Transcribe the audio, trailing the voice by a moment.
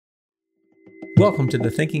Welcome to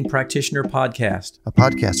the Thinking Practitioner Podcast, a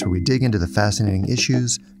podcast where we dig into the fascinating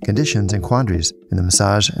issues, conditions, and quandaries in the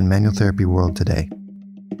massage and manual therapy world today.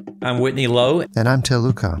 I'm Whitney Lowe. And I'm Tel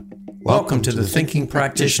Luca. Welcome to the Thinking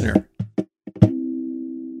Practitioner.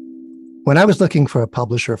 When I was looking for a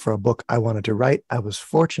publisher for a book I wanted to write, I was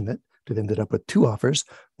fortunate to have ended up with two offers,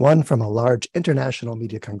 one from a large international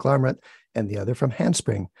media conglomerate and the other from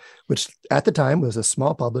Handspring, which at the time was a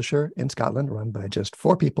small publisher in Scotland run by just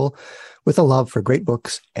 4 people with a love for great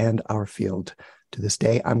books and our field. To this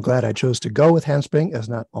day, I'm glad I chose to go with Handspring, as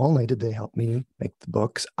not only did they help me make the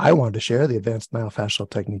books I wanted to share, the Advanced Myofascial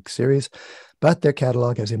Technique series, but their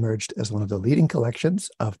catalog has emerged as one of the leading collections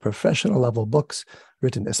of professional-level books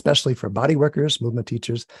written especially for body workers, movement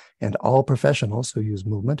teachers, and all professionals who use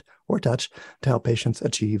movement or touch to help patients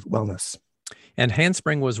achieve wellness. And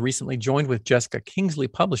Handspring was recently joined with Jessica Kingsley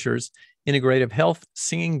Publishers' Integrative Health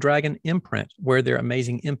Singing Dragon imprint, where their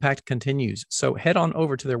amazing impact continues. So head on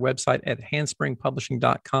over to their website at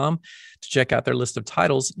handspringpublishing.com to check out their list of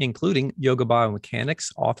titles, including Yoga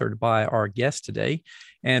Biomechanics, authored by our guest today.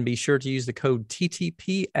 And be sure to use the code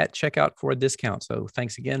TTP at checkout for a discount. So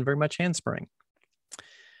thanks again very much, Handspring.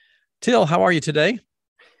 Till, how are you today?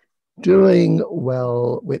 Doing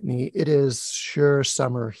well, Whitney. It is sure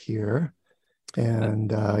summer here.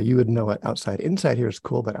 And you would know it outside. Inside here is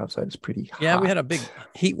cool, but outside is pretty hot. Yeah, we had a big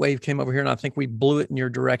heat wave came over here, and I think we blew it in your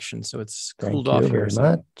direction. So it's cooled off here.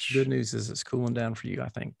 So good news is it's cooling down for you, I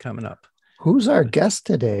think, coming up. Who's our guest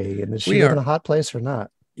today? And is she live in a hot place or not?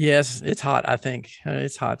 Yes, it's hot, I think.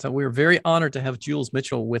 It's hot. So we're very honored to have Jules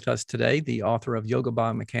Mitchell with us today, the author of Yoga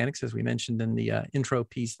Biomechanics, as we mentioned in the intro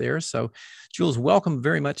piece there. So Jules, welcome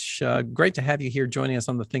very much. Great to have you here joining us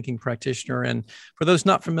on the Thinking Practitioner. And for those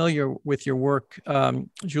not familiar with your work,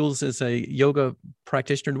 Jules is a yoga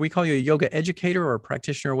practitioner. Do we call you a yoga educator or a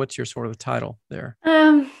practitioner? What's your sort of title there?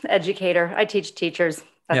 Educator. I teach teachers.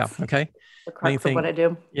 That's okay. The crux of what I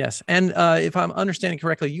do. Yes. And if I'm understanding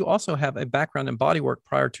correctly, you also have a background in bodywork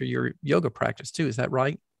prior to your yoga practice too. Is that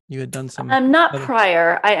right? You had done some... not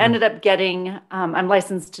prior. I ended up getting, I'm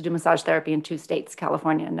licensed to do massage therapy in 2 states,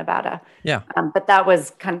 California and Nevada. Yeah. But that was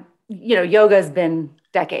kind of, yoga has been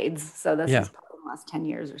decades. So this is probably the last 10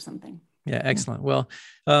 years or something. Yeah, excellent. Well,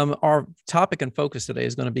 our topic and focus today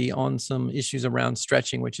is going to be on some issues around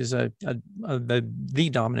stretching, which is the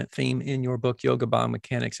dominant theme in your book, Yoga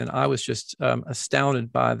Biomechanics. And I was just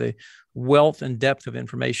astounded by the wealth and depth of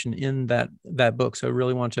information in that book. So I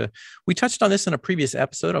really want to, we touched on this in a previous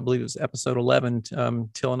episode, I believe it was episode 11,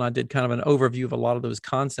 Till and I did kind of an overview of a lot of those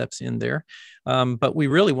concepts in there. But we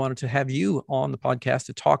really wanted to have you on the podcast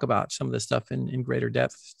to talk about some of this stuff in greater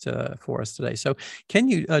depth for us today. So can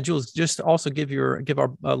you, Jules, just also give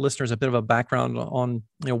our listeners a bit of a background on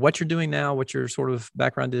what you're doing now, what your sort of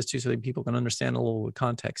background is too, so that people can understand a little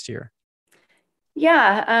context here.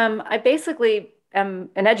 Yeah, I basically am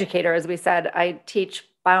an educator, as we said. I teach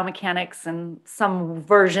biomechanics and some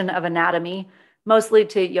version of anatomy, mostly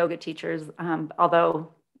to yoga teachers. Although,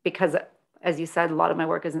 because, as you said, a lot of my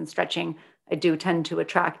work is in stretching, I do tend to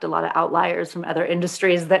attract a lot of outliers from other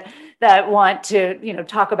industries that want to,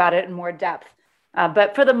 talk about it in more depth.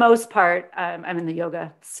 But for the most part, I'm in the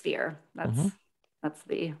yoga sphere. That's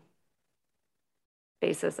the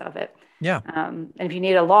basis of it. Yeah. And if you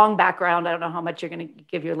need a long background, I don't know how much you're going to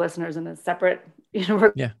give your listeners in a separate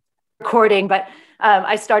recording, but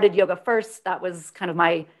I started yoga first. That was kind of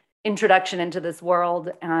my introduction into this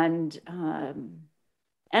world, and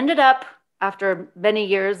ended up, after many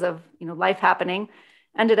years of life happening,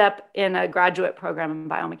 ended up in a graduate program in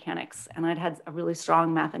biomechanics. And I'd had a really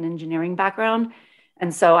strong math and engineering background.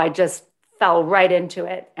 And so I just fell right into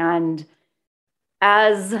it. And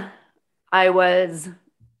as I was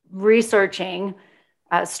researching,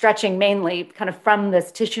 stretching mainly kind of from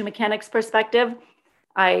this tissue mechanics perspective,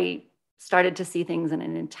 I started to see things in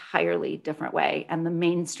an entirely different way. And the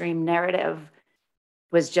mainstream narrative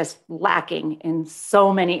was just lacking in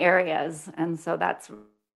so many areas. And so that's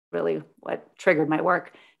really what triggered my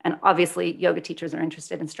work. And obviously yoga teachers are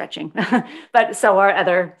interested in stretching, but so are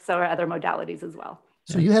other modalities as well.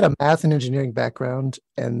 So you had a math and engineering background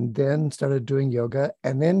and then started doing yoga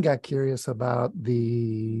and then got curious about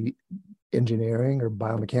the engineering or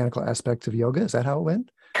biomechanical aspects of yoga. Is that how it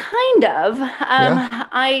went? Kind of.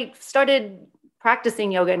 I started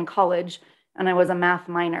practicing yoga in college and I was a math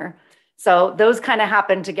minor. So those kind of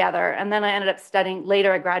happened together. And then I ended up studying,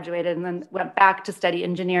 later I graduated and then went back to study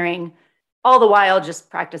engineering, all the while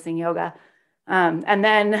just practicing yoga. And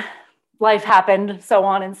then life happened, so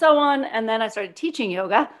on and so on. And then I started teaching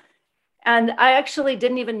yoga. And I actually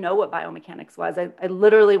didn't even know what biomechanics was. I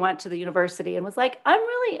literally went to the university and was like, I'm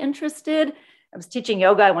really interested I was teaching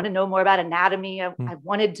yoga. I wanted to know more about anatomy. I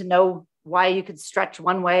wanted to know why you could stretch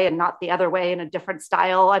one way and not the other way in a different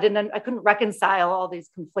style. I couldn't reconcile all these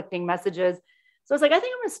conflicting messages. So I was like, I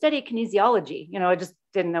think I'm going to study kinesiology. I just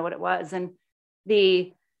didn't know what it was. And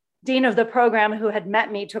the dean of the program who had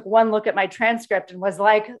met me took one look at my transcript and was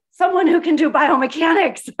like, someone who can do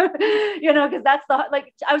biomechanics, because that's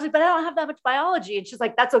I was like, but I don't have that much biology. And she's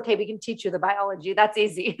like, that's okay. We can teach you the biology. That's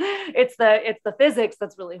easy. It's the physics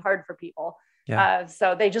that's really hard for people. Yeah.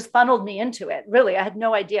 So they just funneled me into it. Really, I had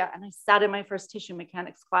no idea. And I sat in my first tissue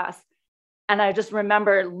mechanics class. And I just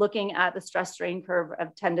remember looking at the stress strain curve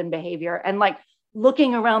of tendon behavior and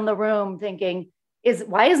looking around the room thinking,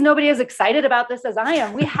 why is nobody as excited about this as I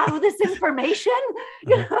am? We have this information,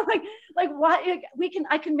 why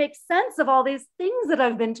I can make sense of all these things that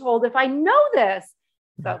I've been told if I know this.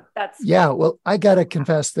 So that's well, I gotta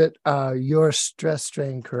confess that your stress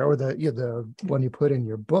strain curve, or the one you put in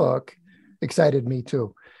your book, excited me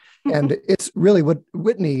too. And it's really what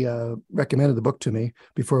Whitney recommended the book to me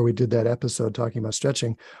before we did that episode talking about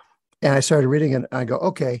stretching. And I started reading it and I go,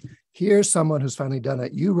 okay, here's someone who's finally done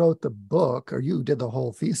it. You wrote the book, or you did the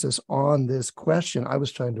whole thesis on this question I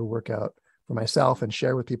was trying to work out for myself and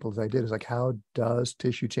share with people as I did. Is how does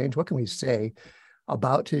tissue change? What can we say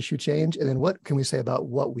about tissue change? And then what can we say about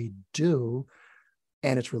what we do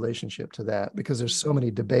and its relationship to that? Because there's so many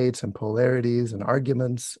debates and polarities and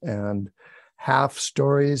arguments and half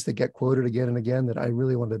stories that get quoted again and again that I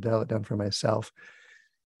really wanted to dial it down for myself.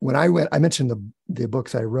 When I mentioned the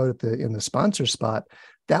books I wrote in the sponsor spot.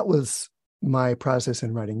 That was my process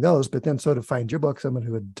in writing those. But then, so to find your book, someone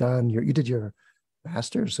who had done you did your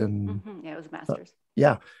master's and yeah, it was a master's.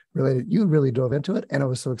 Related. You really dove into it, and I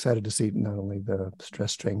was so excited to see not only the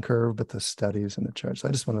stress strain curve but the studies and the charts. So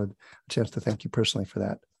I just wanted a chance to thank you personally for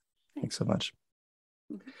that. Thanks so much.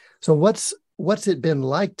 So what's it been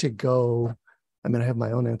like to go? I mean, I have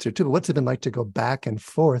my own answer too, but what's it been like to go back and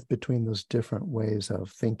forth between those different ways of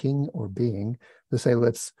thinking or being? To say,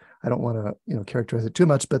 I don't want to, characterize it too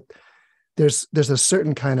much, but there's a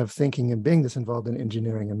certain kind of thinking and being that's involved in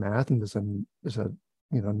engineering and math, and there's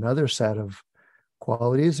another set of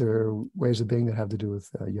qualities or ways of being that have to do with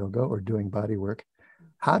yoga or doing body work.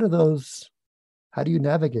 How do you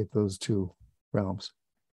navigate those two realms?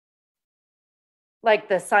 Like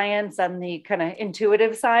the science and the kind of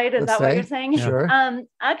intuitive side. Is that what you're saying? Sure.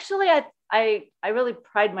 Actually, I really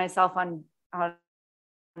pride myself on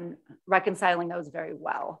reconciling those very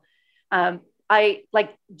well.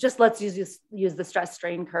 Let's use the stress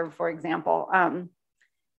strain curve, for example.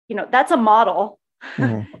 That's a model.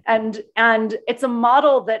 Mm-hmm. and it's a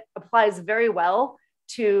model that applies very well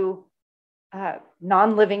to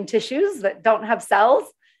non-living tissues that don't have cells,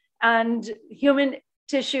 and human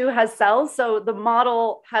tissue has cells. So the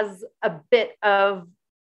model has a bit of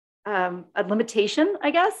a limitation,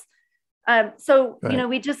 I guess. So, right.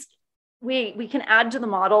 We can add to the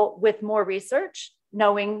model with more research,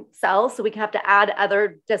 knowing cells. So we can have to add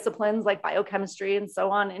other disciplines like biochemistry and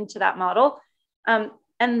so on into that model. And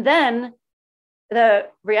then the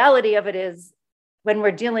reality of it is, when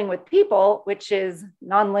we're dealing with people, which is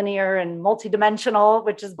nonlinear and multidimensional,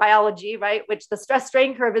 which is biology, right? Which the stress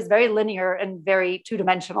strain curve is very linear and very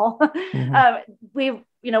two-dimensional. Mm-hmm. When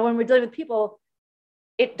we're dealing with people,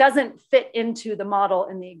 it doesn't fit into the model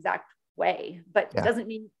in the exact way, but it doesn't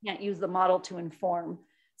mean you can't use the model to inform.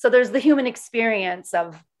 So there's the human experience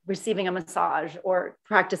of receiving a massage or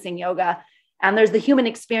practicing yoga. And there's the human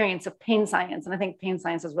experience of pain science. And I think pain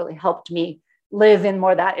science has really helped me live in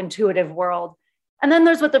more that intuitive world. And then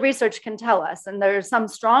there's what the research can tell us. And there's some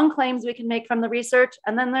strong claims we can make from the research.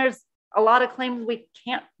 And then there's a lot of claims we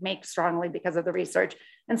can't make strongly because of the research.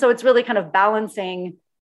 And so it's really kind of balancing,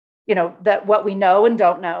 that what we know and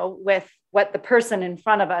don't know with what the person in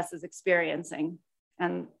front of us is experiencing.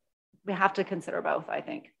 And we have to consider both, I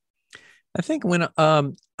think. I think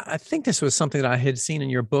I think this was something that I had seen in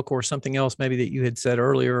your book, or something else maybe that you had said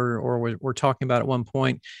earlier, or we're talking about at one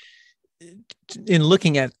point, in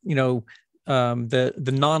looking at,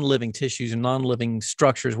 the non-living tissues and non-living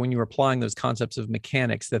structures, when you're applying those concepts of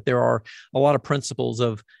mechanics, that there are a lot of principles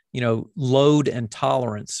of, load and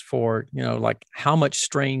tolerance for, like how much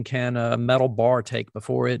strain can a metal bar take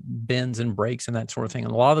before it bends and breaks and that sort of thing.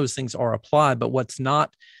 And a lot of those things are applied, but what's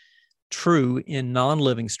not true in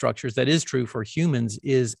non-living structures that is true for humans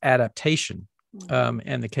is adaptation,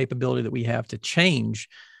 and the capability that we have to change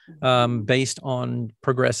based on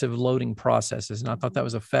progressive loading processes. And I thought that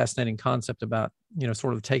was a fascinating concept about,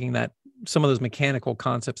 sort of taking some of those mechanical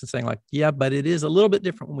concepts and saying like, yeah, but it is a little bit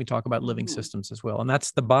different when we talk about living systems as well. And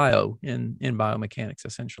that's the bio in biomechanics,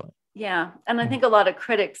 essentially. Yeah. And I think a lot of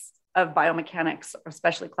critics of biomechanics,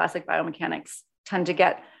 especially classic biomechanics, tend to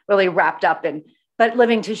get really wrapped up in, but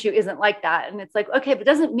living tissue isn't like that. And it's like, okay, but it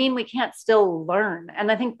doesn't mean we can't still learn.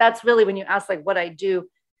 And I think that's really when you ask like what I do,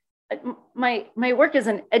 my work is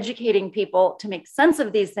in educating people to make sense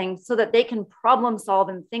of these things so that they can problem solve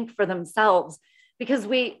and think for themselves, because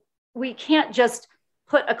we can't just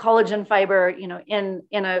put a collagen fiber, in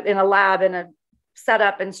a lab, in a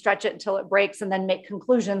setup, and stretch it until it breaks and then make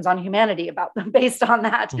conclusions on humanity about them based on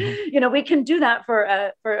that. Mm-hmm. We can do that for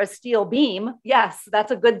a steel beam. Yes,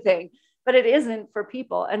 that's a good thing, but it isn't for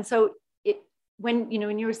people. And so when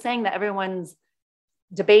you were saying that everyone's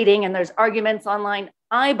debating and there's arguments online,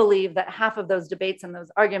 I believe that half of those debates and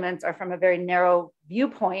those arguments are from a very narrow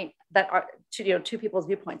viewpoint that are two people's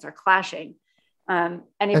viewpoints are clashing. And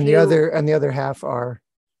the other half are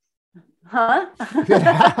half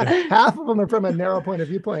of them are from a narrow point of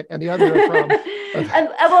viewpoint, and the other are from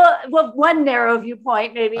well, one narrow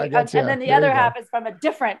viewpoint maybe, and then the other half is from a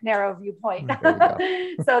different narrow viewpoint.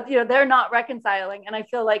 So they're not reconciling, and I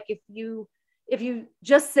feel like if you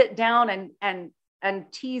just sit down and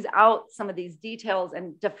tease out some of these details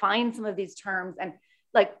and define some of these terms, and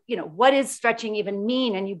what does stretching even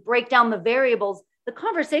mean, and you break down the variables, the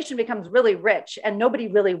conversation becomes really rich, and nobody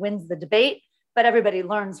really wins the debate, but everybody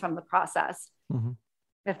learns from the process. Mm-hmm.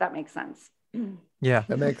 If that makes sense. Yeah,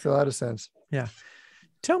 that makes a lot of sense. Yeah.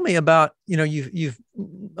 Tell me about, you've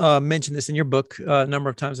mentioned this in your book a number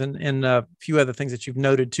of times, and a few other things that you've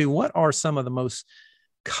noted too. What are some of the most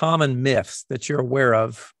common myths that you're aware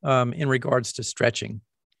of in regards to stretching?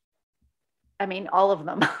 I mean, all of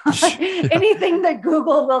them. Anything that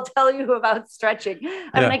Google will tell you about stretching.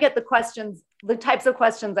 I mean, I get the types of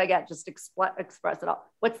questions I get, just express it all.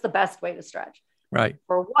 What's the best way to stretch? Right.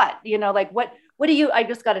 For what? What do you, I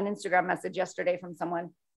just got an Instagram message yesterday from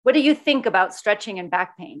someone. What do you think about stretching and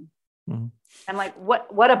back pain? Mm-hmm. I'm like,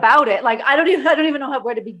 what about it? Like, I don't even know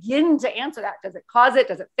where to begin to answer that. Does it cause it?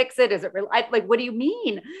 Does it fix it? Is it real? Like, what do you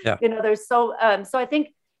mean? Yeah. There's so I think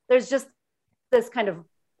there's just this kind of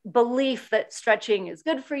belief that stretching is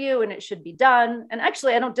good for you and it should be done. And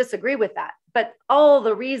actually, I don't disagree with that, but all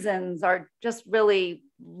the reasons are just really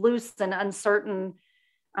loose and uncertain.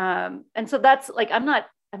 And so that's like, I'm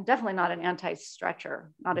definitely not an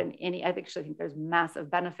anti-stretcher, not in any, I actually think there's massive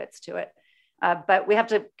benefits to it. But we have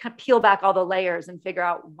to kind of peel back all the layers and figure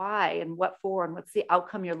out why and what for, and what's the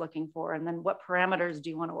outcome you're looking for. And then what parameters do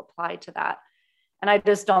you want to apply to that? And I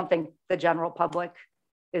just don't think the general public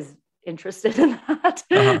is interested in that.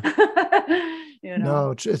 Uh-huh.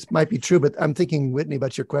 No, it might be true, but I'm thinking, Whitney,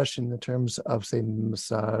 about your question in terms of, say,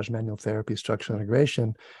 massage, manual therapy, structural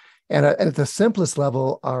integration. And at the simplest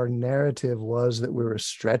level, our narrative was that we were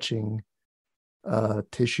stretching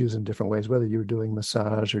tissues in different ways, whether you were doing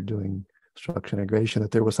massage or doing structural integration, that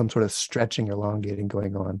there was some sort of stretching, elongating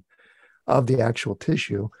going on of the actual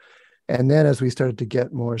tissue. And then as we started to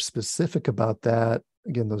get more specific about that,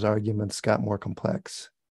 again, those arguments got more complex.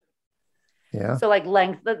 Yeah. So like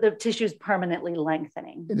length, the tissue's permanently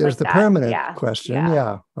lengthening. There's the permanent question.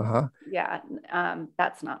 Yeah. Uh-huh. Yeah.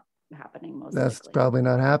 That's not happening most That's likely. Probably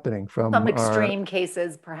not happening from some extreme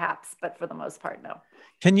cases, perhaps, but for the most part, no.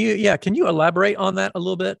 Can you elaborate on that a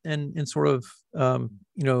little bit and sort of,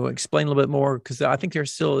 explain a little bit more? Because I think there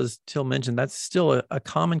still is, Till mentioned, that's still a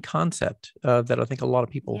common concept that I think a lot of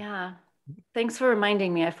people. Yeah. Thanks for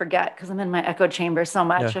reminding me. I forget because I'm in my echo chamber so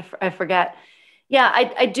much. Yeah. I forget. Yeah,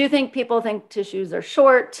 I do think people think tissues are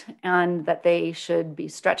short and that they should be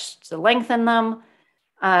stretched to lengthen them.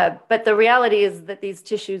 But the reality is that these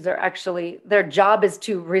tissues are actually, their job is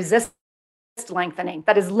to resist lengthening.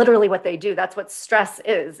 That is literally what they do. That's what stress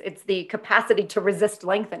is. It's the capacity to resist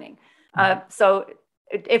lengthening. So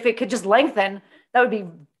if it could just lengthen, that would be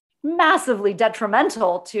massively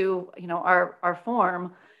detrimental to, our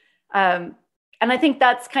form. And I think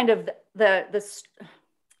that's kind of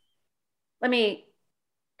let me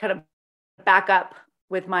kind of back up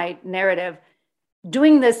with my narrative.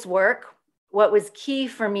 Doing this work, what was key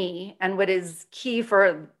for me and what is key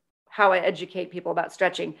for how I educate people about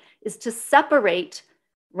stretching is to separate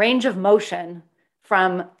range of motion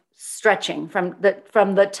from stretching, from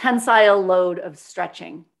the tensile load of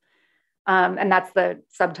stretching. And that's the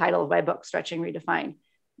subtitle of my book, Stretching Redefined.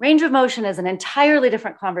 Range of motion is an entirely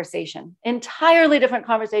different conversation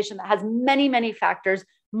that has many, many factors,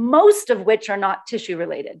 most of which are not tissue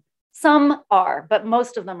related. Some are, but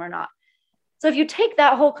most of them are not. So if you take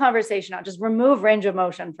that whole conversation out, just remove range of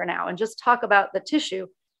motion for now and just talk about the tissue,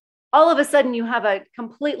 all of a sudden you have a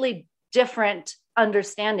completely different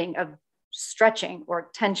understanding of stretching or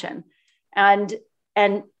tension. And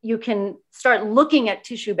you can start looking at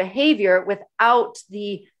tissue behavior without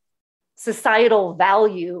the societal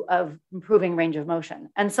value of improving range of motion.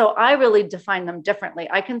 And so I really define them differently.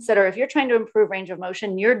 I consider if you're trying to improve range of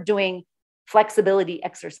motion, you're doing flexibility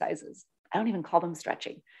exercises. I don't even call them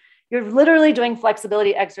stretching. You're literally doing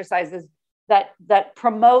flexibility exercises that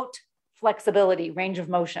promote flexibility, range of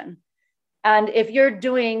motion. And if you're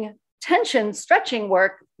doing tension stretching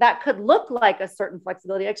work, that could look like a certain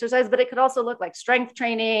flexibility exercise, but it could also look like strength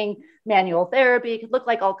training, manual therapy. It could look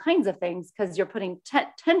like all kinds of things because you're putting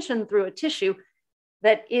tension through a tissue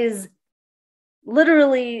that is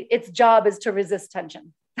literally, its job is to resist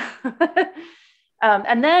tension.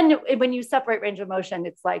 And then when you separate range of motion,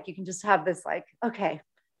 it's like, you can just have this like, okay,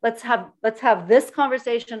 let's have this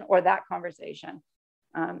conversation or that conversation.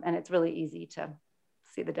 And it's really easy to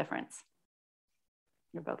see the difference.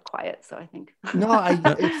 You're both quiet, so I think. No, I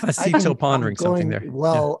see Till pondering something there.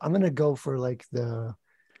 Well, yeah. I'm going to go for like the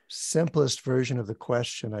simplest version of the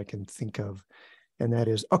question I can think of. And that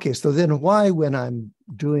is, okay, so then why, when I'm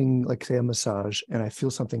doing, like, say, a massage and I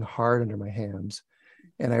feel something hard under my hands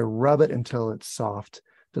and I rub it until it's soft,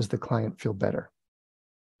 does the client feel better?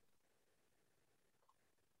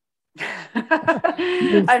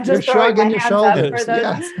 I'm just shrugging your shoulders.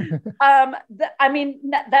 Yes. I mean,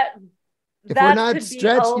 if that we're not could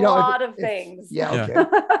stretched, be a lot of things. Yeah,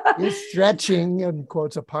 okay. Is stretching, in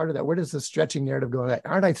quotes, a part of that? Where does the stretching narrative go? Like,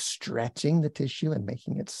 aren't I stretching the tissue and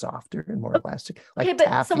making it softer and more elastic? Like, okay,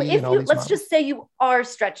 but so if you, let's just say you are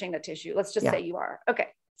stretching the tissue. Let's just say you are. Okay,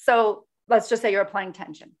 so let's just say you're applying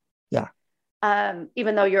tension. Yeah.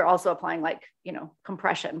 Even though you're also applying, like,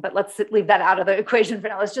 compression, but let's leave that out of the equation for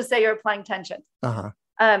now. Let's just say you're applying tension.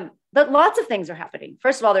 But lots of things are happening.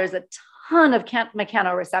 First of all, there's a ton of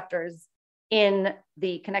mechanoreceptors in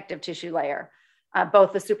the connective tissue layer,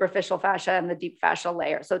 both the superficial fascia and the deep fascial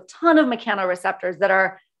layer. So a ton of mechanoreceptors that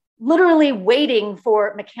are literally waiting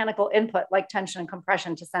for mechanical input like tension and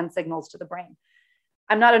compression to send signals to the brain.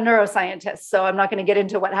 I'm not a neuroscientist, so I'm not going to get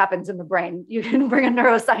into what happens in the brain. You can bring a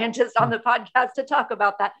neuroscientist on the podcast to talk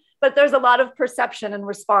about that, but there's a lot of perception and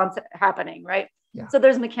response happening, right? Yeah. So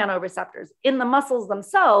there's mechanoreceptors. In the muscles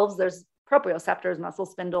themselves, there's proprioceptors, muscle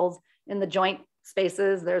spindles. In the joint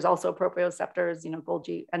spaces, there's also proprioceptors,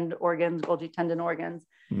 Golgi end organs, Golgi tendon organs.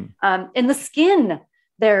 In the skin,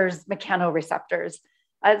 there's mechanoreceptors.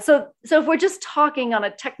 So if we're just talking on a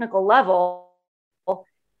technical level,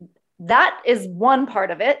 that is one part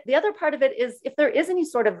of it. The other part of it is if there is any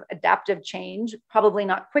sort of adaptive change, probably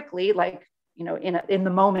not quickly, like, in the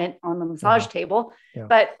moment on the massage table,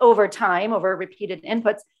 but over time, over repeated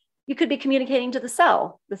inputs, you could be communicating to the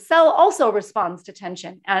cell. The cell also responds to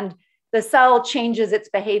tension, and the cell changes its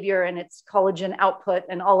behavior and its collagen output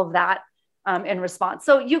and all of that in response.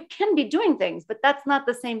 So you can be doing things, but that's not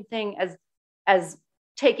the same thing as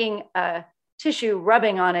taking a tissue,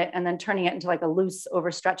 rubbing on it, and then turning it into like a loose,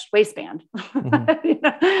 overstretched waistband.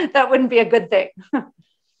 That wouldn't be a good thing.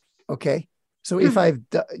 Okay. So if I'm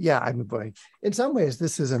going, in some ways,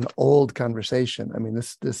 this is an old conversation. I mean,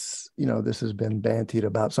 this has been bantied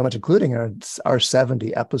about so much, including our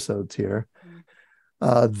 70 episodes here,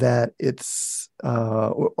 that it's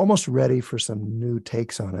we're almost ready for some new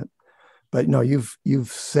takes on it. But no,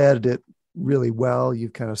 you've said it really well.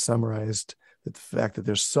 You've kind of summarized the fact that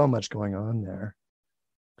there's so much going on there,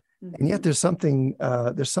 and yet there's something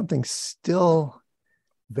still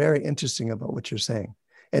very interesting about what you're saying.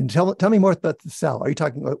 And tell me more about the cell. Are you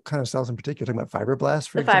talking what kind of cells in particular? You're talking about fibroblasts,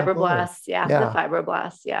 for example? Fibroblasts, the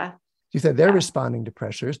fibroblasts, yeah. You said they're responding to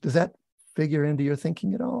pressures. Does that figure into your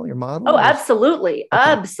thinking at all, your model? Oh, absolutely. Okay.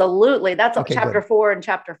 Absolutely. That's chapter 4 and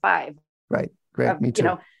chapter 5. Right. Great. Me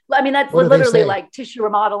too. I mean, that's literally like tissue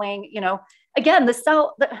remodeling, again, the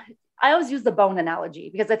cell, I always use the bone analogy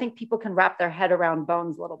because I think people can wrap their head around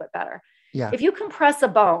bones a little bit better. Yeah. If you compress a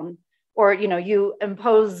bone, or, you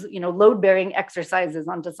impose, load-bearing exercises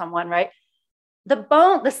onto someone, right?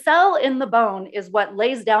 The cell in the bone is what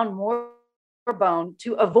lays down more bone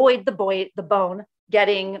to avoid the bone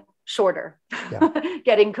getting shorter,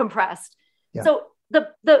 getting compressed. Yeah. So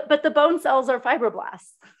but the bone cells are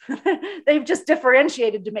fibroblasts. They've just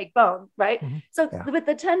differentiated to make bone, right? Mm-hmm. So with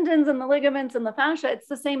the tendons and the ligaments and the fascia, it's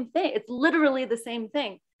the same thing. It's literally the same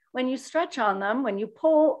thing. When you stretch on them, when you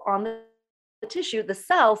pull on the tissue, the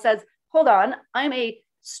cell says, hold on, I'm a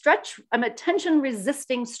tension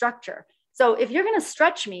resisting structure. So if you're going to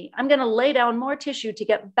stretch me, I'm going to lay down more tissue to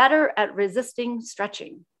get better at resisting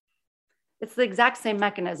stretching. It's the exact same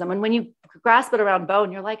mechanism. And when you grasp it around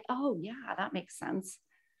bone, you're like, oh yeah, that makes sense.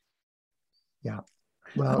 Yeah.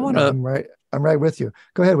 Well, I'm right with you.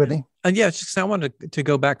 Go ahead, Whitney. I wanted to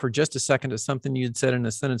go back for just a second to something you had said in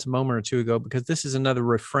a sentence a moment or two ago, because this is another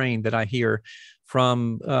refrain that I hear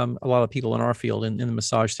from a lot of people in our field, in the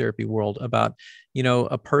massage therapy world, about,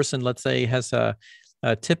 a person, let's say, has a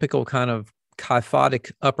typical kind of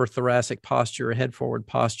kyphotic upper thoracic posture, head forward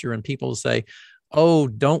posture, and people say, oh,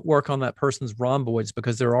 don't work on that person's rhomboids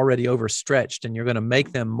because they're already overstretched and you're going to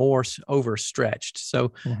make them more overstretched.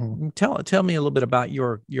 So tell me a little bit about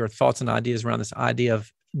your thoughts and ideas around this idea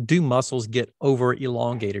of, do muscles get over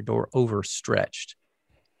elongated or overstretched?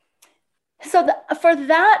 So for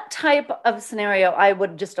that type of scenario, I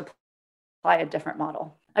would just apply a different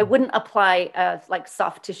model. I wouldn't apply a like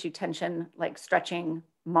soft tissue tension, like stretching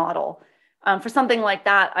model. For something like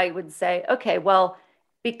that, I would say, okay, well,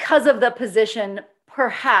 because of the position,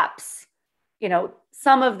 perhaps,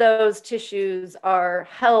 some of those tissues are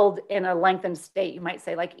held in a lengthened state. You might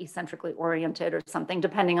say like eccentrically oriented or something,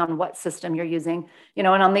 depending on what system you're using, and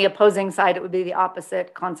on the opposing side, it would be the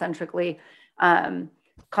opposite, concentrically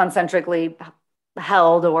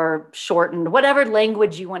held or shortened, whatever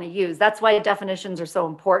language you want to use. That's why definitions are so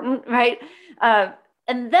important, right?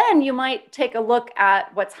 And then you might take a look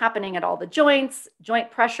at what's happening at all the joints,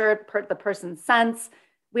 joint pressure, the person's sense.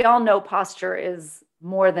 We all know posture is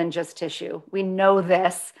more than just tissue. We know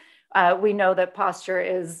this. We know that posture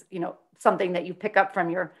is, something that you pick up from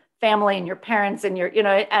your family and your parents and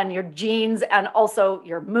and your genes, and also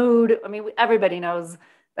your mood. I mean, everybody knows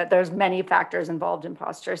that there's many factors involved in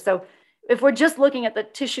posture. So if we're just looking at the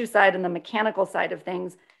tissue side and the mechanical side of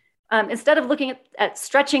things, instead of looking at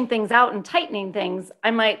stretching things out and tightening things,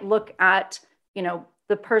 I might look at,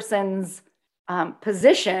 the person's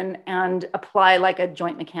position and apply like a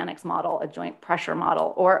joint mechanics model, a joint pressure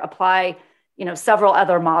model, or apply, several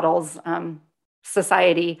other models,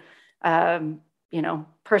 society,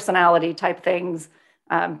 personality type things,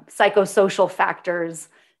 psychosocial factors.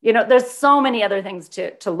 There's so many other things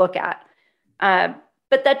to look at.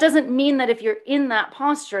 But that doesn't mean that if you're in that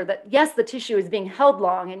posture that, yes, the tissue is being held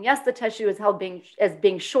long, and yes, the tissue is held as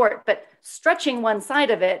being short, but stretching one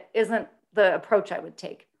side of it isn't the approach I would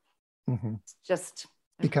take. It's just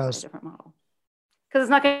because a different model. Because it's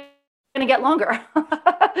not going to get longer.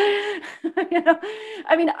 I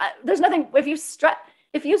mean, there's nothing, if you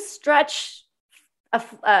stretch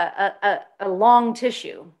a long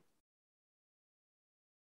tissue,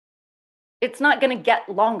 it's not going to get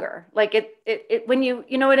longer. Like it when you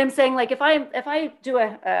know what I'm saying? Like if I do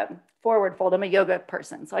a forward fold, I'm a yoga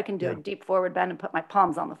person, so I can do a deep forward bend and put my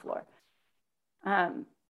palms on the floor.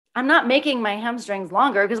 I'm not making my hamstrings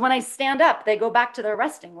longer, because when I stand up, they go back to their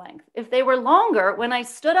resting length. If they were longer, when I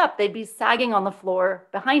stood up, they'd be sagging on the floor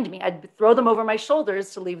behind me. I'd throw them over my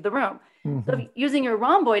shoulders to leave the room. So using your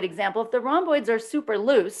rhomboid example, if the rhomboids are super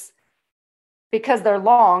loose because they're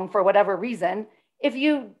long for whatever reason, if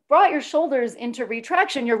you brought your shoulders into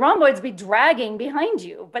retraction, your rhomboids be dragging behind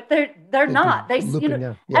you, but they're not.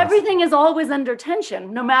 Everything is always under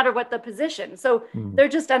tension, no matter what the position. So they're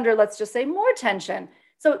just under, let's just say, more tension.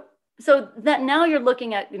 So that now you're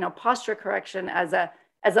looking at, posture correction as a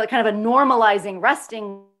kind of a normalizing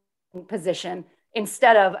resting position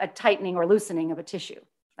instead of a tightening or loosening of a tissue.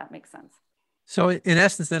 If that makes sense. So in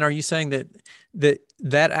essence, then, are you saying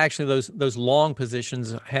that actually those long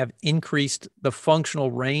positions have increased the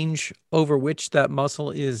functional range over which that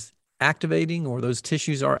muscle is activating, or those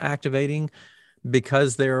tissues are activating,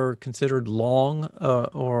 because they're considered long,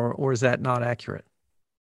 or is that not accurate?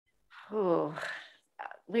 Oh,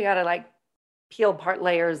 we got to peel apart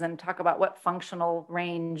layers and talk about what functional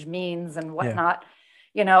range means and whatnot.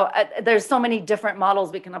 There's so many different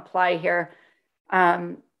models we can apply here.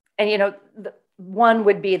 One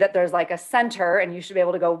would be that there's like a center, and you should be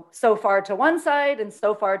able to go so far to one side and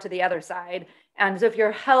so far to the other side. And so if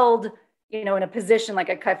you're held, in a position like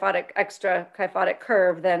a extra kyphotic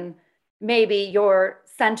curve, then maybe your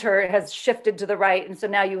center has shifted to the right. And so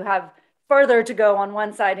now you have further to go on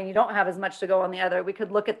one side and you don't have as much to go on the other. We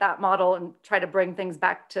could look at that model and try to bring things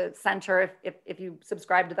back to center. If you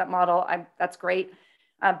subscribe to that model, that's great.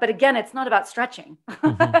 But again, it's not about stretching.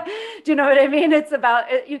 Do you know what I mean? It's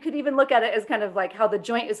about, you could even look at it as kind of like how the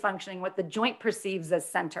joint is functioning, what the joint perceives as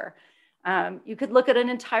center. You could look at an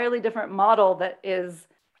entirely different model that is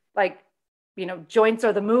like, joints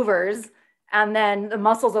are the movers and then the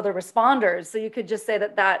muscles are the responders. So you could just say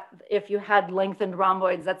that if you had lengthened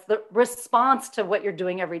rhomboids, that's the response to what you're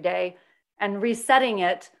doing every day, and resetting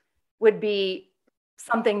it would be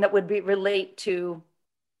something that would relate to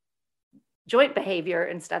joint behavior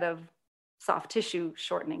instead of soft tissue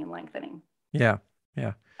shortening and lengthening. Yeah.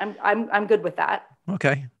 I'm good with that.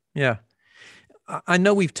 Okay. Yeah. I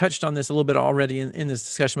know we've touched on this a little bit already in this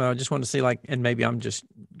discussion, but I just want to say, and maybe I'm just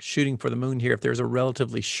shooting for the moon here, if there's a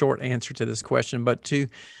relatively short answer to this question, but to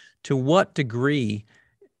what degree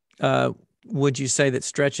would you say that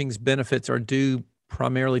stretching's benefits are due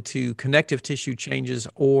primarily to connective tissue changes,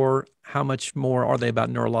 or how much more are they about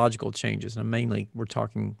neurological changes? And mainly we're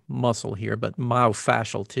talking muscle here, but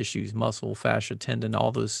myofascial tissues, muscle, fascia, tendon,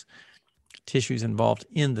 all those tissues involved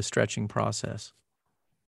in the stretching process.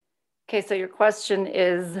 Okay, so your question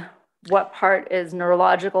is, what part is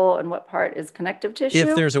neurological and what part is connective tissue?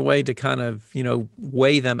 If there's a way to kind of,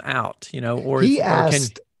 weigh them out, or he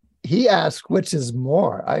asked which is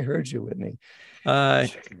more. I heard you, Whitney. Did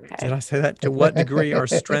I say that? To what degree are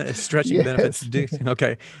stretching benefits due?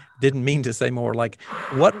 Okay. Didn't mean to say more. Like,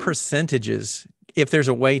 what percentages, if there's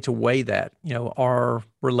a way to weigh that, are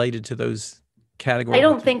related to those categories? I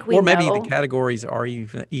don't think we know. Or maybe the categories are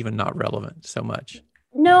even not relevant so much.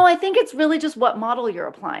 No, I think it's really just what model you're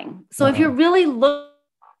applying. So if you're really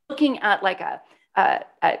looking at like a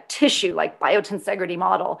tissue, like biotensegrity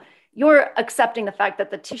model, you're accepting the fact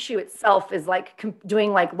that the tissue itself is like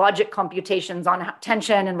doing like logic computations on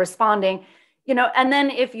tension and responding, and then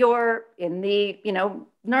if you're in the,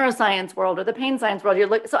 neuroscience world or the pain science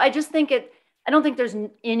world, so I just think I don't think there's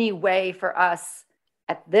any way for us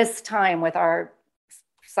at this time with our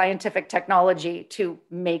scientific technology to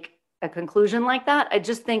make a conclusion like that. I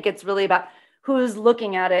just think it's really about who's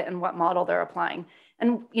looking at it and what model they're applying.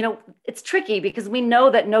 And, it's tricky because we know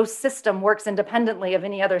that no system works independently of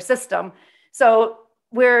any other system. So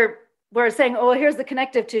we're saying, oh, here's the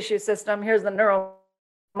connective tissue system. Here's the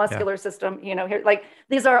neuromuscular system, here, like,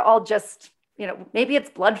 these are all just, maybe it's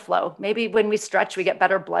blood flow. Maybe when we stretch, we get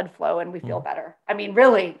better blood flow and we feel better. I mean,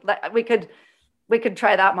 really, we could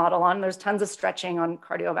try that model on. There's tons of stretching on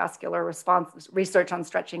cardiovascular response, research on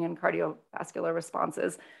stretching and cardiovascular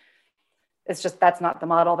responses. It's just, that's not the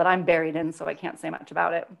model that I'm buried in, so I can't say much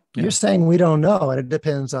about it. You're saying we don't know, and it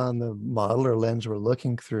depends on the model or lens we're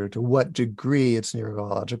looking through, to what degree it's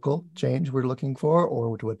neurological change we're looking for,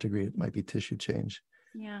 or to what degree it might be tissue change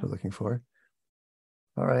we're looking for.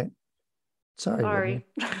 All right. Sorry.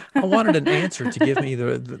 I wanted an answer to give me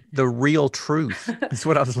the real truth. That's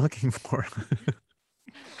what I was looking for.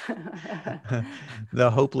 The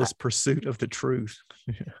hopeless pursuit of the truth.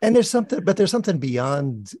 And there's something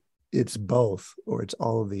beyond it's both, or it's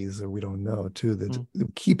all of these, or we don't know too, that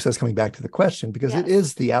keeps us coming back to the question, because it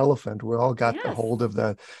is the elephant. We're all got a hold of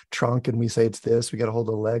the trunk and we say it's this, we got a hold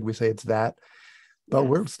of the leg, we say it's that, but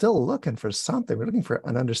we're still looking for something. We're looking for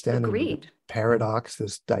an understanding of the paradox,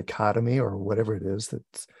 this dichotomy, or whatever it is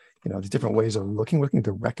that's, these different ways of looking. We're looking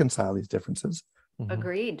to reconcile these differences.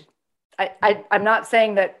 Agreed. I'm not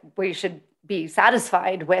saying that we should be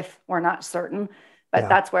satisfied with, we're not certain, but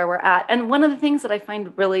that's where we're at. And one of the things that I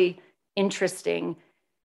find really interesting,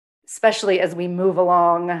 especially as we move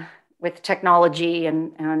along with technology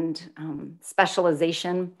and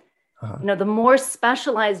specialization, the more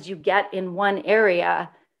specialized you get in one area,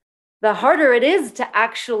 the harder it is to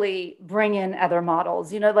actually bring in other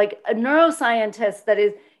models. Like a neuroscientist that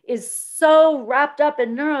is so wrapped up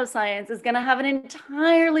in neuroscience is going to have an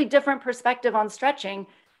entirely different perspective on stretching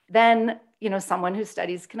than, someone who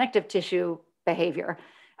studies connective tissue behavior.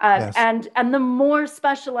 And the more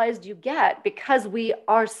specialized you get, because we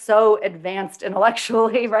are so advanced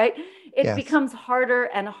intellectually, right? It becomes harder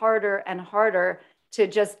and harder and harder to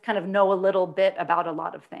just kind of know a little bit about a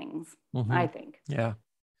lot of things, I think. Yeah.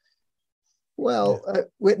 Well,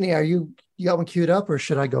 Whitney, you got one queued up, or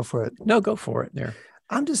should I go for it? No, go for it there.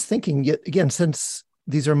 I'm just thinking, again, since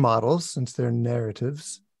these are models, since they're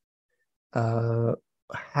narratives,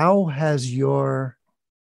 how has your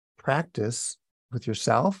practice with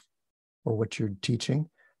yourself or what you're teaching,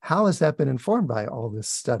 how has that been informed by all this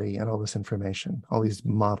study and all this information, all these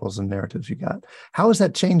models and narratives you got? How has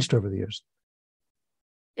that changed over the years?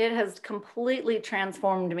 It has completely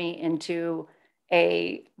transformed me into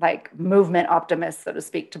a movement optimist, so to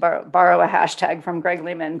speak, to borrow a hashtag from Greg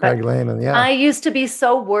Lehman. Greg Lehman, yeah. I used to be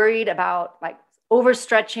so worried about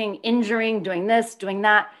overstretching, injuring, doing this, doing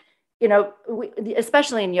that.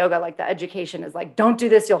 Especially in yoga, the education is don't do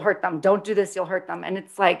this, you'll hurt them. Don't do this, you'll hurt them. And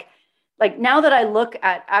it's like now that I look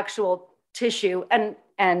at actual tissue and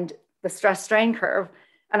the stress strain curve,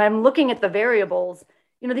 and I'm looking at the variables,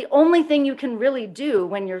 the only thing you can really do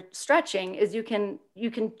when you're stretching is you can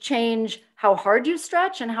change how hard you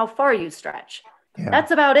stretch and how far you stretch. Yeah. That's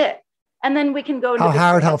about it. And then we can go to how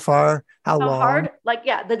hard, how far, how long. Hard,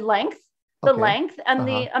 the length. The length and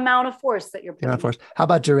the amount of force that you're putting. How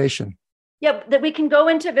about duration? Yeah, that we can go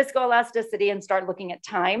into viscoelasticity and start looking at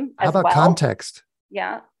time as well. How about context?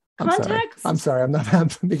 Yeah. Context? I'm sorry. I'm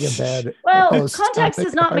being a bad Well, context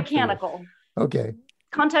is not mechanical. Okay.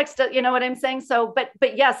 Context, you know what I'm saying? So,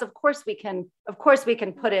 but yes, of course we can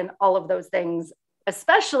put in all of those things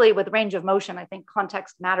especially with range of motion, I think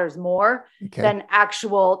context matters more than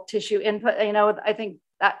actual tissue input. I think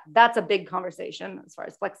that's a big conversation as far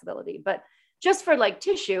as flexibility, but just for like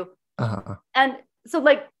tissue. And so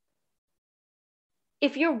like,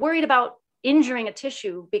 if you're worried about injuring a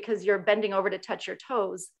tissue because you're bending over to touch your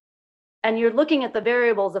toes and you're looking at the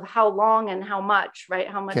variables of how long and how much, right?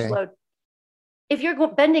 How much load. If you're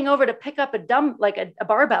bending over to pick up a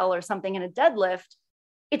barbell or something in a deadlift,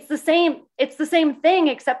 it's the same thing,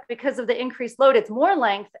 except because of the increased load, it's more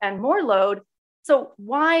length and more load. So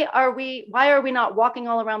why are we not walking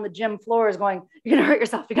all around the gym floors going, you're going to hurt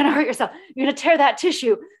yourself. You're going to hurt yourself. You're going to tear that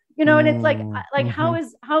tissue, and it's like how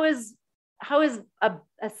is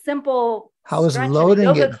a simple loading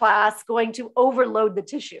yoga class going to overload the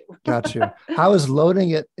tissue? Got you. How is loading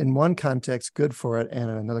it in one context good for it, and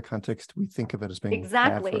in another context we think of it as being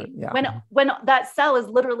bad for it? Yeah. When that cell is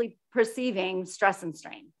literally perceiving stress and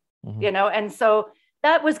strain, and so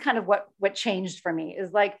that was kind of what changed for me.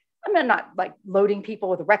 Is like, I'm not like loading people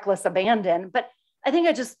with reckless abandon, but I think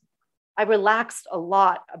I relaxed a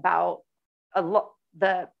lot about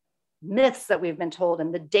the myths that we've been told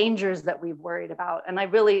and the dangers that we've worried about. And I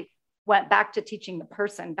really went back to teaching the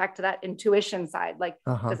person, back to that intuition side. Like,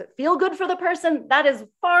 does it feel good for the person? That is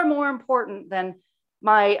far more important than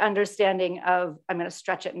my understanding of, I'm going to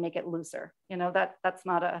stretch it and make it looser. That's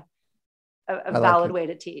not a valid way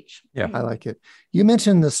to teach. Yeah, I like it. You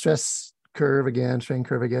mentioned the strain curve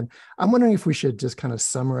again. I'm wondering if we should just kind of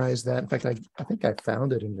summarize that. In fact, I think I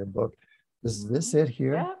found it in your book. Is this it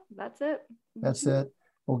here? Yeah, that's it. That's it.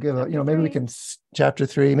 We'll give maybe we can, chapter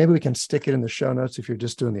 3, maybe we can stick it in the show notes if you're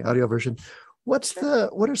just doing the audio version. What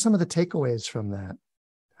are some of the takeaways from that?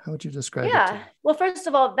 How would you describe it? Yeah. Well, first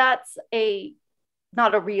of all, that's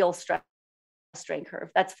not a real stress strain curve.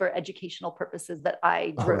 That's for educational purposes that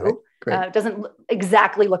I drew. Right. It doesn't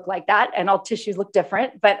exactly look like that, and all tissues look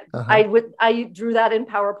different, but I drew that in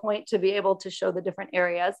PowerPoint to be able to show the different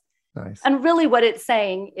areas. Nice. And really what it's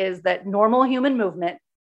saying is that normal human movement,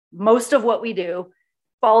 most of what we do,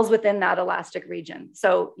 falls within that elastic region.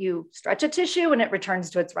 So you stretch a tissue and it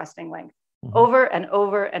returns to its resting length over and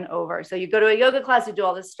over and over. So you go to a yoga class, you do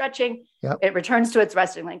all this stretching, it returns to its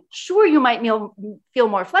resting length. Sure, you might feel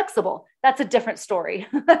more flexible. That's a different story.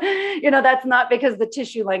 That's not because the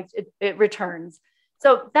tissue length, it returns.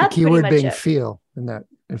 So that's the key word being it. Feel in that,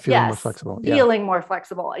 and feeling more flexible. Feeling more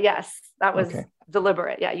flexible. Yes, that was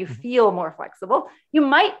deliberate. Yeah, you feel more flexible. You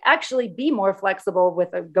might actually be more flexible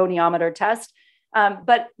with a goniometer test.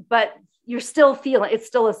 But you're still feeling, it's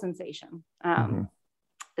still a sensation.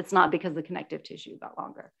 It's not because the connective tissue got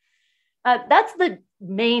longer. That's the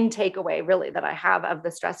main takeaway really that I have of the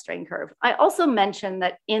stress strain curve. I also mentioned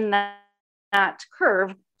that in that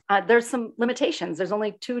curve, there's some limitations. There's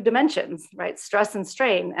only 2 dimensions, right? Stress and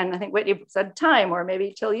strain. And I think Whitney said time, or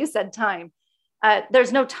maybe Till you said time.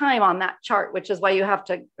 There's no time on that chart, which is why you have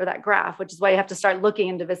to, or that graph, which is why you have to start looking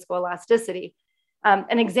into viscoelasticity.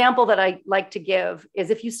 An example that I like to give is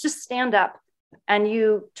if you just stand up and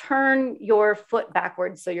you turn your foot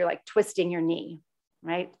backwards, so you're like twisting your knee,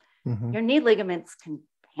 right? Your knee ligaments can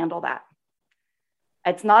handle that.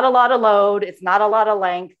 It's not a lot of load. It's not a lot of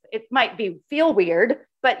length. It might feel weird,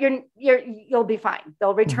 but you'll be fine.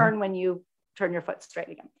 They'll return when you turn your foot straight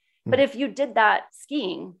again. But if you did that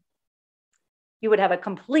skiing, you would have a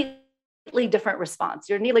completely different response.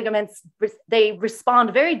 Your knee ligaments, they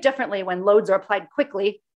respond very differently when loads are applied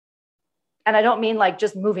quickly. And I don't mean like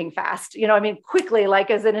just moving fast, I mean quickly, like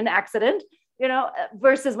as in an accident,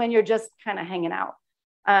 versus when you're just kind of hanging out.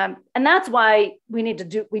 And that's why we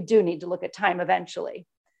do need to look at time eventually.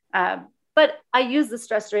 But I use the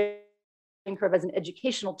stress strain curve as an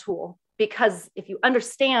educational tool, because if you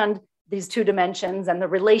understand these 2 dimensions and the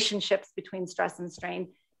relationships between stress and strain,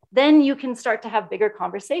 then you can start to have bigger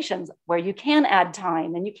conversations where you can add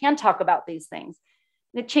time and you can talk about these things.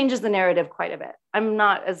 It changes the narrative quite a bit. I'm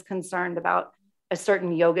not as concerned about a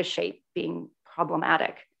certain yoga shape being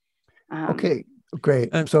problematic. Okay, great.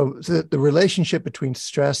 So the relationship between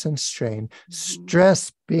stress and strain,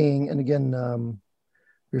 stress being, and again,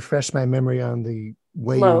 refresh my memory on the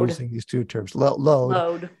way you're using these 2 terms,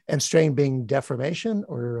 load, and strain being deformation,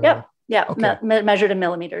 or? Yeah, okay. Measured in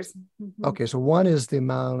millimeters. Okay, so one is the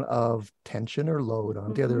amount of tension or load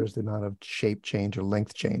on, the other is the amount of shape change or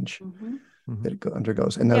length change that it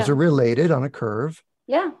undergoes. And those are related on a curve.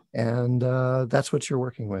 Yeah. And that's what you're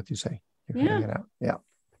working with, you say. You're figuring it out. Yeah.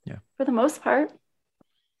 For the most part.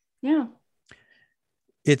 Yeah.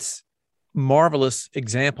 It's marvelous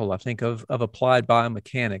example, I think, of applied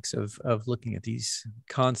biomechanics, of looking at these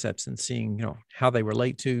concepts and seeing, how they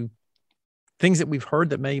relate to things that we've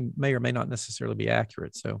heard that may or may not necessarily be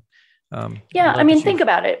accurate. So Yeah, I mean, think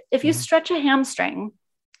about it. If you stretch a hamstring,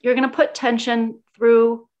 you're going to put tension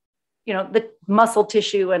through, the muscle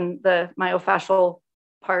tissue and the myofascial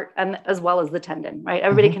part, and as well as the tendon, right?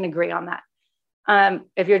 Everybody can agree on that.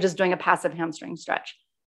 If you're just doing a passive hamstring stretch,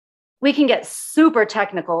 we can get super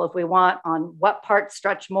technical if we want on what parts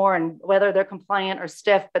stretch more and whether they're compliant or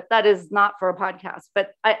stiff, but that is not for a podcast.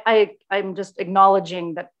 But I'm just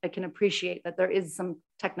acknowledging that I can appreciate that there is some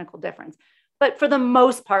technical difference. But for the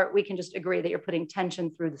most part, we can just agree that you're putting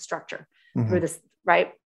tension through the structure, through this,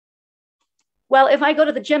 right? Well, if I go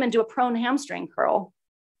to the gym and do a prone hamstring curl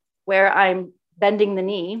where I'm bending the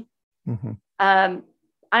knee, I'm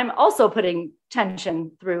also putting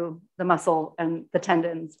tension through the muscle and the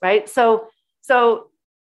tendons, right? So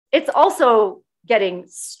it's also getting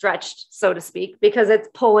stretched, so to speak, because it's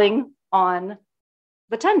pulling on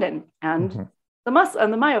the tendon and the muscle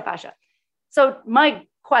and the myofascia. So my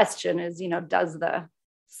question is, does the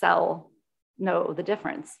cell know the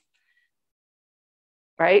difference?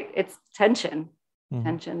 Right? It's tension.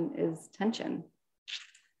 Tension is tension.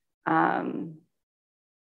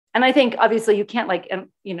 And I think obviously you can't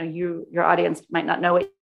your audience might not know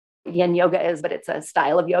what yin yoga is, but it's a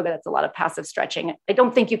style of yoga that's a lot of passive stretching. I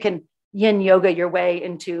don't think you can yin yoga your way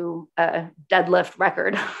into a deadlift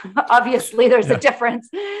record. Obviously there's a difference,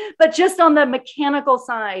 but just on the mechanical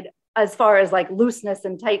side, as far as like looseness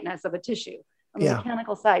and tightness of a tissue on the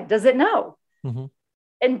mechanical side, does it know?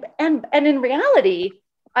 And in reality,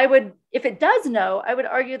 if it does know, I would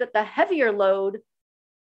argue that the heavier load,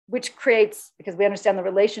 which creates, because we understand the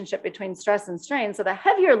relationship between stress and strain, so the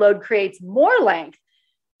heavier load creates more length.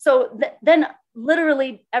 So then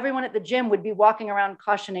literally everyone at the gym would be walking around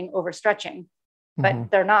cautioning overstretching, but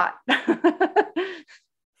they're not.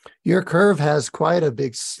 Your curve has quite a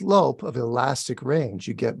big slope of elastic range.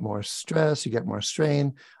 You get more stress, you get more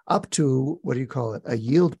strain, up to, what do you call it, a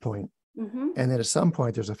yield point. And then at some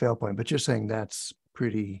point there's a fail point, but you're saying that's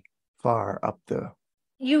pretty far up the...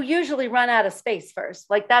 You usually run out of space first.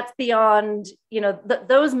 Like that's beyond,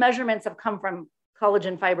 those measurements have come from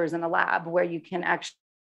collagen fibers in a lab where you can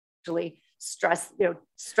actually stress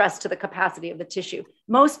to the capacity of the tissue.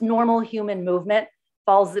 Most normal human movement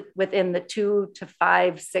falls within the 2 to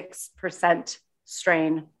 5-6%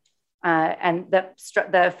 strain. And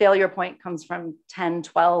the failure point comes from 10,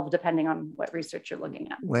 12, depending on what research you're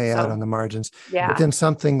looking at. Way out on the margins. Yeah. But then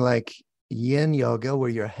something like yin yoga, where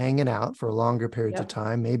you're hanging out for longer periods of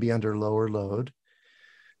time, maybe under lower load,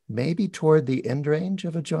 maybe toward the end range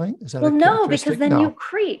of a joint. Is that no, because then you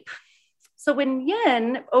creep. So when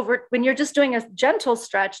you're just doing a gentle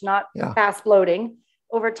stretch, not fast loading,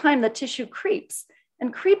 over time, the tissue creeps.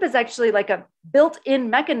 And creep is actually like a built-in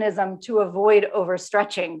mechanism to avoid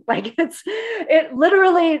overstretching. Like the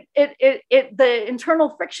internal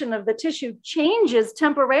friction of the tissue changes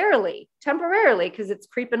temporarily, because it's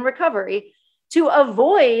creep and recovery, to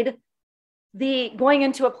avoid the going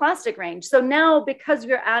into a plastic range. So now, because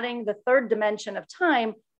we're adding the third dimension of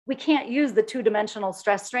time, we can't use the 2-dimensional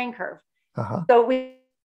stress strain curve. So we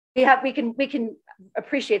can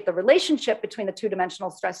appreciate the relationship between the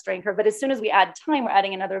 2-dimensional stress strain curve, but as soon as we add time, we're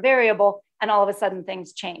adding another variable, and all of a sudden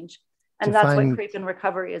things change. And that's what creep and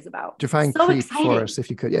recovery is at Define creep for us,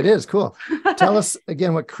 if you could. It is cool. Tell us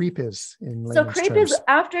again what creep is in layman's terms. So creep is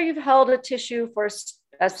after you've held a tissue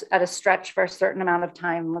at a stretch for a certain amount of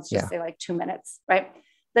time. Let's just say like 2 minutes, right?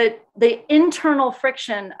 The internal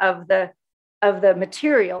friction of the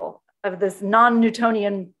material, of this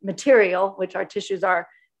non-Newtonian material, which our tissues are,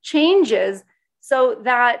 changes so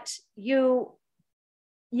that you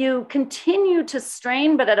continue to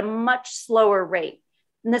strain, but at a much slower rate.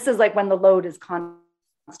 And this is like when the load is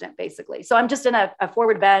constant, basically. So I'm just in a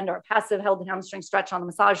forward bend or a passive held hamstring stretch on the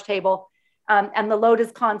massage table, and the load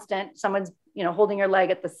is constant. Someone's holding your leg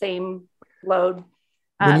at the same load.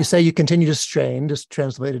 When you say you continue to strain, just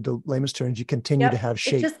translated to layman's terms, you continue to have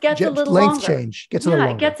shape. It just gets a little length longer. Change gets a little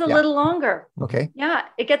longer. It gets a little longer. Okay. Yeah,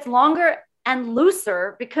 it gets longer and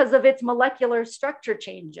looser because of its molecular structure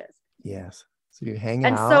changes. Yes. So you're hanging out.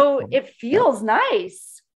 And so it feels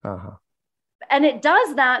nice. And it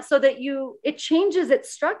does that so that it changes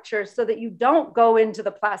its structure so that you don't go into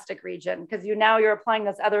the plastic region, because you're applying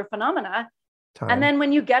this other phenomena. And then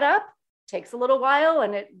when you get up, it takes a little while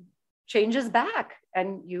and it changes back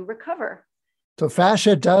and you recover. So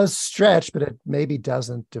fascia does stretch, but it maybe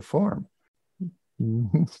doesn't deform. Who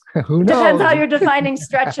knows? Depends how you're defining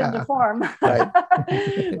stretch and deform. Right.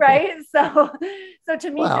 Right. So to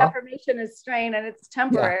me, deformation is strain and it's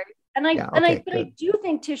temporary. And I do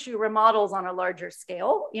think tissue remodels on a larger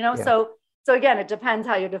scale, so again, it depends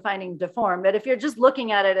how you're defining deform, but if you're just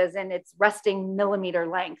looking at it as in its resting millimeter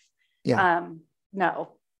length, no,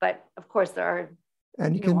 But of course there are.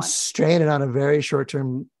 And you can strain it on a very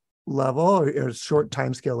short-term level or short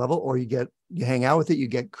time scale level, or you hang out with it, you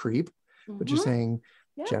get creep, but you're saying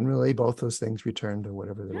generally both those things return to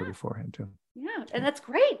whatever they were beforehand too. Yeah. And that's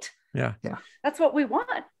great. Yeah. Yeah. That's what we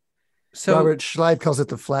want. So Robert Schleib calls it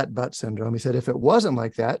the flat butt syndrome. He said, if it wasn't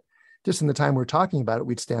like that, just in the time we're talking about it,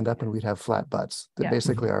 we'd stand up and we'd have flat butts that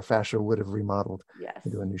basically our fascia would have remodeled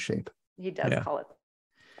into a new shape. He does call it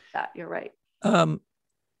that. You're right.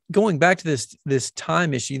 Going back to this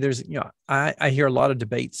time issue, there's, I hear a lot of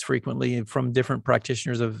debates frequently from different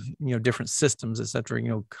practitioners of, different systems, et cetera,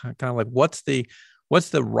 kind of like what's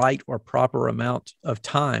the right or proper amount of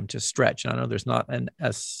time to stretch? And I know there's not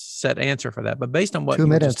a set answer for that, but based on what 2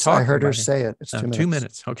 minutes, I heard her say it. It's 2 minutes. 2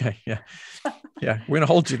 minutes. Okay. Yeah. Yeah. We're going to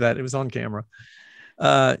hold you that. It was on camera.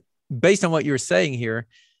 Based on what you were saying here,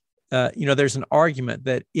 there's an argument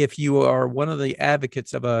that if you are one of the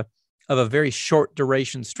advocates of a very short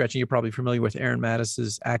duration stretching, you're probably familiar with Aaron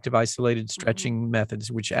Mattis's active isolated stretching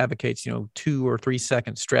methods, which advocates, 2 or 3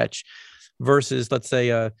 second stretch versus, let's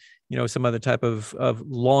say, some other type of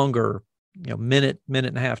longer, minute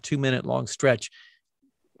and a half, 2 minute long stretch.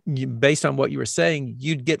 Based on what you were saying,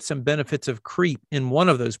 you'd get some benefits of creep in one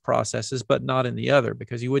of those processes, but not in the other,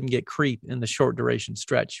 because you wouldn't get creep in the short duration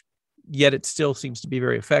stretch. Yet it still seems to be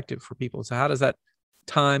very effective for people. So how does that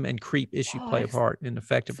time and creep issue play a part in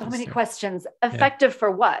effectiveness? So many questions. Effective for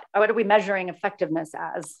what? What are we measuring effectiveness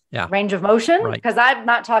as? Yeah. Range of motion? Because I'm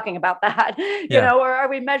not talking about that. Or are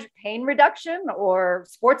we measuring pain reduction or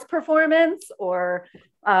sports performance or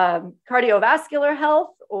cardiovascular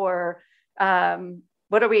health or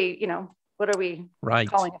what are we calling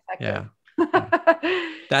effective? Yeah.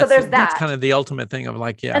 So there's that. That's kind of the ultimate thing of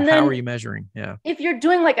like, how are you measuring? Yeah. If you're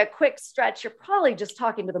doing like a quick stretch, you're probably just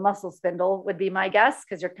talking to the muscle spindle would be my guess,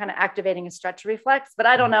 because you're kind of activating a stretch reflex, but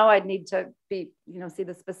I don't know. I'd need to see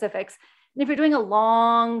the specifics. And if you're doing a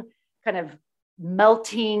long kind of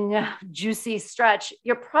melting, juicy stretch,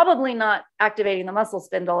 you're probably not activating the muscle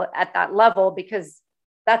spindle at that level, because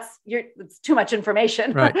it's too much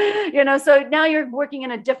information, right. So now you're working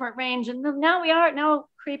in a different range, and now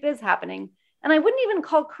creep is happening. And I wouldn't even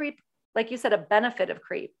call creep, like you said, a benefit of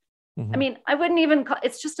creep. Mm-hmm. I mean, I wouldn't even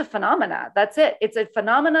it's just a phenomena. That's it. It's a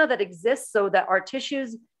phenomena that exists so that our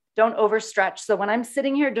tissues don't overstretch. So when I'm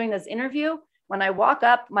sitting here doing this interview, when I walk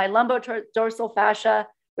up, my lumbodorsal fascia,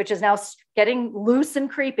 which is now getting loose and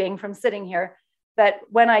creeping from sitting here, that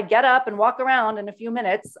when I get up and walk around in a few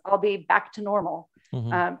minutes, I'll be back to normal.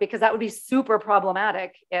 Mm-hmm. Because that would be super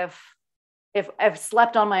problematic if I've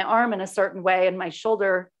slept on my arm in a certain way and my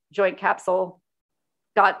shoulder joint capsule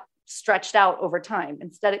got stretched out over time.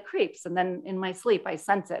 Instead, it creeps. And then in my sleep, I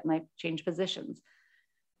sense it and I change positions,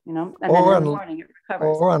 and then in the morning it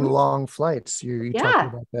recovers. Or on long flights. You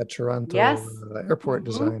talked about that Toronto airport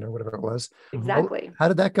design or whatever it was. Exactly. How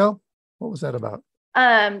did that go? What was that about?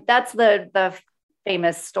 That's the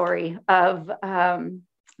famous story of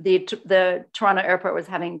the Toronto airport was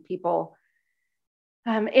having people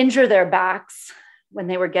injure their backs when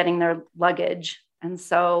they were getting their luggage. And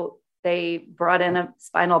so they brought in a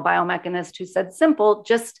spinal biomechanist who said, simple,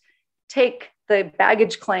 just take the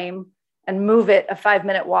baggage claim and move it a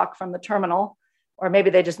 5-minute walk from the terminal. Or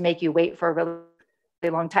maybe they just make you wait for a really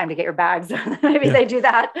long time to get your bags. Maybe they do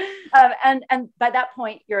that. And by that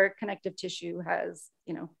point, your connective tissue has,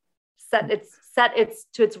 set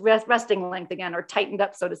its resting length again, or tightened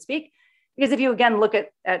up, so to speak. Because if you again look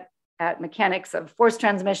at mechanics of force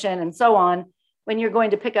transmission and so on, when you're going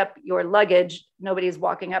to pick up your luggage, nobody's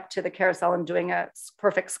walking up to the carousel and doing a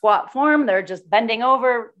perfect squat form. They're just bending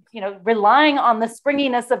over, relying on the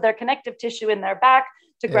springiness of their connective tissue in their back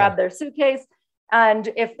to grab their suitcase. And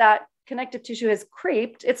if that connective tissue has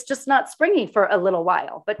creeped, it's just not springy for a little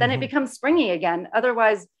while, but then it becomes springy again.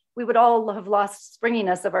 Otherwise, we would all have lost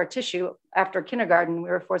springiness of our tissue after kindergarten. We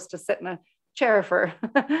were forced to sit in a chair for,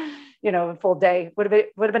 a full day. Would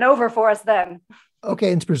have been over for us then.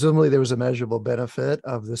 Okay, and presumably there was a measurable benefit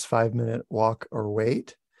of this 5-minute walk or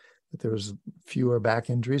wait, that there was fewer back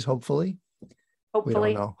injuries, hopefully. We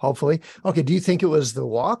don't know. Hopefully. Okay, do you think it was the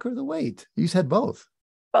walk or the wait? You said both.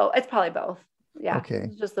 Well, it's probably both. Yeah. Okay.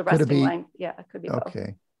 It's just the resting length. Yeah, it could be both.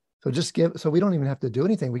 Okay. So we don't even have to do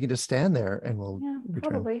anything. We can just stand there and we'll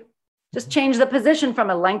return. Probably. Just change the position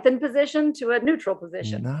from a lengthened position to a neutral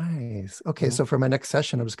position. Nice. Okay. So for my next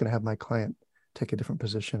session, I'm just going to have my client take a different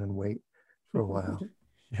position and wait for a while.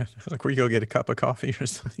 Yeah, like where you go get a cup of coffee or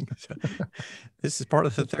something. This is part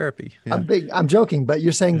of the therapy. Yeah. I'm joking, but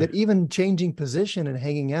you're saying that even changing position and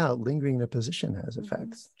hanging out, lingering in a position has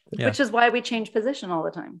effects. Which is why we change position all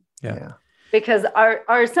the time. Yeah. because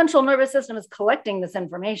our central nervous system is collecting this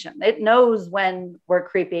information. It knows when we're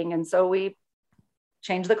creeping. And so we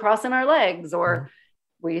change the cross in our legs, or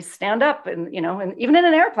we stand up, and, you know, and even in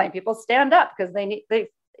an airplane, people stand up because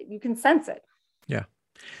you can sense it. Yeah.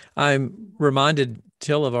 I'm reminded,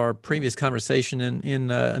 Till, of our previous conversation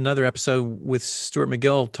in another episode with Stuart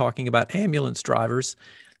McGill, talking about ambulance drivers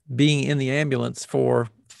being in the ambulance for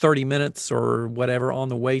 30 minutes or whatever on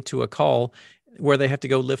the way to a call, where they have to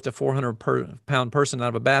go lift a 400-pound person out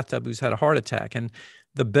of a bathtub who's had a heart attack, and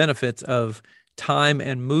the benefits of time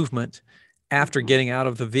and movement after getting out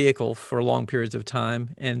of the vehicle for long periods of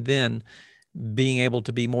time, and then being able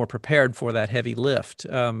to be more prepared for that heavy lift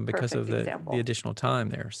because of the additional time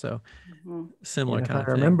there. So similar kind of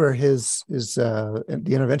thing. I remember the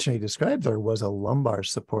intervention he described there was a lumbar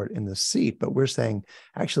support in the seat, but we're saying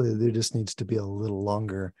actually there just needs to be a little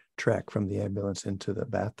longer trek from the ambulance into the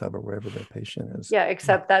bathtub or wherever the patient is. Yeah,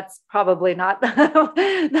 except that's probably not the route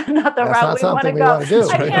we want to go.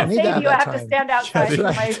 I can't save you. I have to stand outside.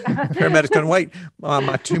 Paramedics can wait.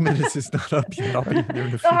 My 2 minutes is not up yet. I'll be there in a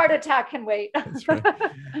few. The heart attack can wait. That's right.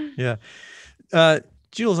 Yeah.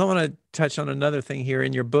 Jules, I want to touch on another thing here.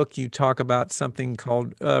 In your book, you talk about something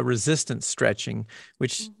called resistance stretching,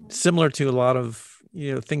 which similar to a lot of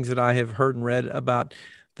things that I have heard and read about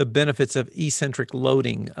the benefits of eccentric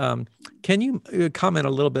loading. Can you comment a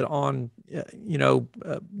little bit on,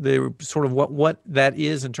 the sort of what that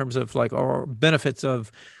is in terms of or benefits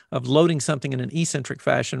of loading something in an eccentric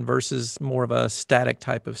fashion versus more of a static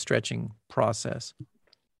type of stretching process?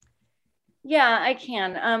 Yeah, I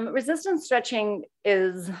can. Resistance stretching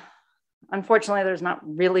is, unfortunately, there's not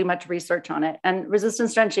really much research on it. And resistance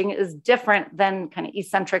stretching is different than kind of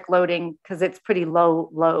eccentric loading because it's pretty low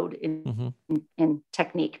load in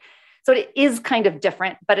technique. So it is kind of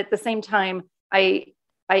different, but at the same time, I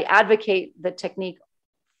advocate the technique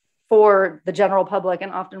for the general public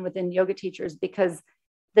and often within yoga teachers, because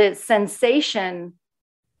the sensation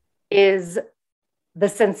is the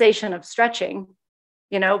sensation of stretching,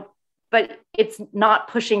 but it's not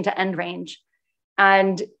pushing to end range.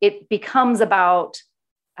 And it becomes about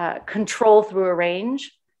control through a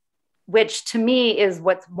range, which to me is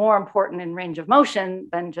what's more important in range of motion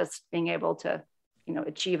than just being able to,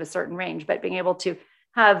 achieve a certain range, but being able to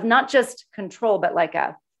have not just control, but like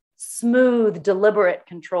a smooth, deliberate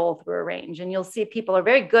control through a range. And you'll see people are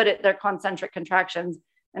very good at their concentric contractions.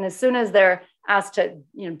 And as soon as they're asked to,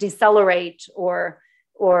 decelerate or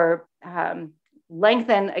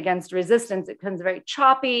lengthen against resistance, it becomes very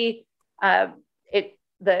choppy.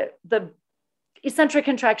 The eccentric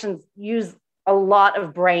contractions use a lot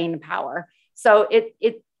of brain power. So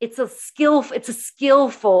it's a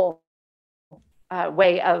skillful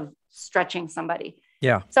way of stretching somebody.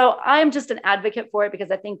 Yeah. So I'm just an advocate for it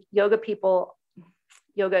because I think yoga people,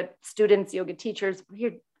 yoga students, yoga teachers,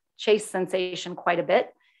 we chase sensation quite a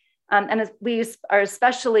bit. And we are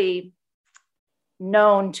especially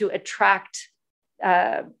known to attract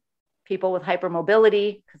people with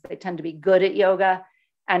hypermobility because they tend to be good at yoga.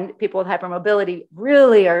 And people with hypermobility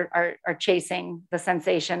really are chasing the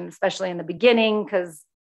sensation, especially in the beginning, because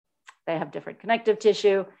they have different connective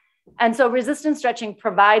tissue. And so resistance stretching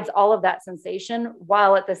provides all of that sensation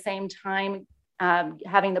while at the same time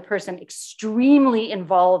having the person extremely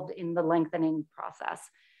involved in the lengthening process.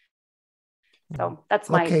 So that's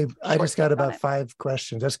my I just got about 5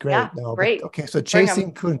 questions. That's great. Yeah, great. Okay, so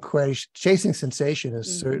chasing sensation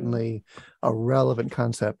is certainly a relevant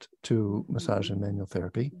concept to massage and manual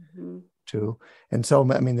therapy too. And so,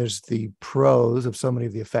 there's the pros of so many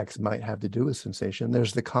of the effects might have to do with sensation.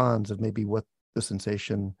 There's the cons of maybe what the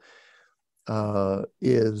sensation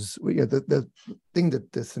is. The thing that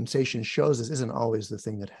the sensation shows us isn't always the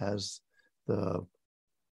thing that has the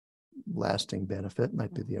lasting benefit.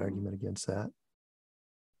 Might be the argument against that.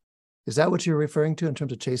 Is that what you're referring to in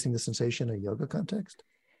terms of chasing the sensation in a yoga context?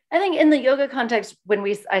 I think in the yoga context, when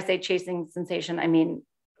I say chasing sensation, I mean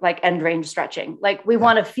like end range stretching. Like we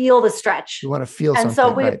want to feel the stretch. You want to feel something. And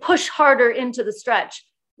so we push harder into the stretch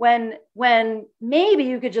when maybe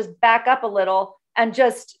you could just back up a little and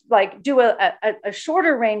just like do a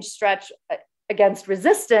shorter range stretch against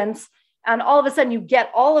resistance. And all of a sudden you get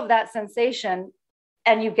all of that sensation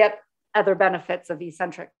and you get other benefits of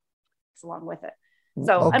eccentric along with it.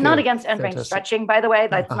 So I'm not against end range stretching, by the way.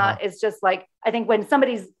 That's not, it's just like, I think when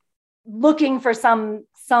somebody's looking for some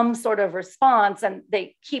sort of response and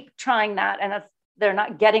they keep trying that and they're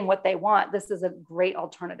not getting what they want, this is a great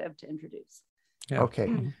alternative to introduce. Yeah.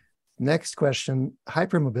 Okay. Next question,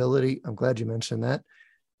 hypermobility. I'm glad you mentioned that.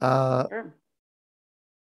 Sure.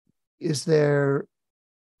 Is there,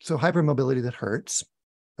 so hypermobility that hurts,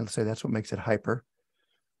 let's say that's what makes it hyper.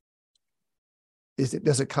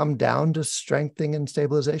 does it come down to strengthening and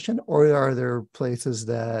stabilization, or are there places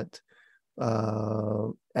that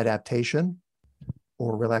adaptation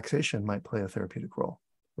or relaxation might play a therapeutic role?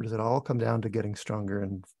 Or does it all come down to getting stronger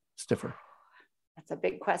and stiffer? That's a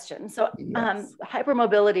big question. So Yes.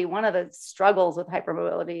 Hypermobility, one of the struggles with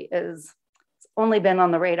hypermobility is it's only been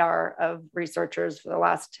on the radar of researchers for the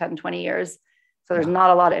last 10, 20 years. So there's not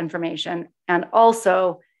a lot of information. And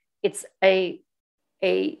also it's a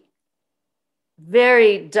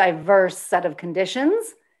very diverse set of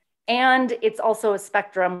conditions. And it's also a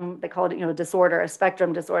spectrum, they call it, disorder, a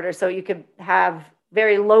spectrum disorder. So you could have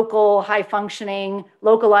very local, high functioning,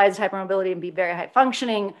 localized hypermobility and be very high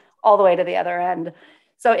functioning all the way to the other end.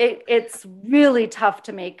 So it's really tough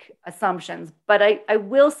to make assumptions. But I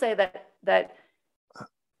will say that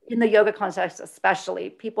in the yoga context, especially,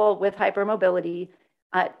 people with hypermobility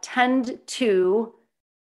tend to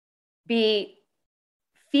be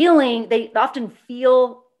they often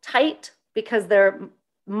feel tight because their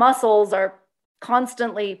muscles are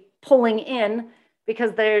constantly pulling in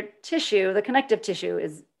because their tissue, the connective tissue,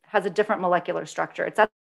 has a different molecular structure. It's at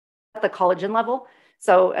the collagen level.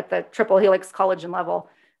 So at the triple helix collagen level,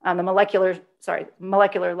 the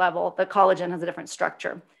molecular level, the collagen has a different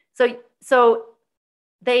structure. So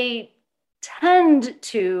they tend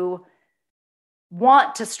to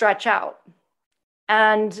want to stretch out.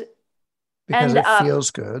 And because it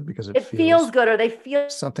feels good, because it feels good, or they feel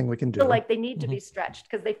something we can do. Like they need to be stretched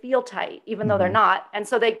because they feel tight, even though they're not. And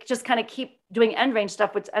so they just kind of keep doing end range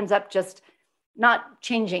stuff, which ends up just not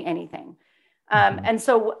changing anything. And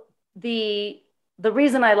so the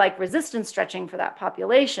reason I like resistance stretching for that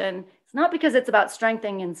population, it's not because it's about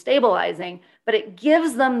strengthening and stabilizing, but it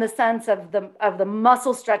gives them the sense of the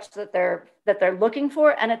muscle stretch that they're looking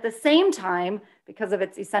for. And at the same time, because of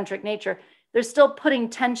its eccentric nature, they're still putting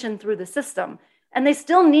tension through the system, and they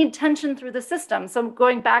still need tension through the system. So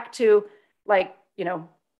going back to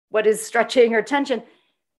what is stretching or tension,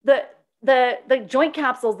 the joint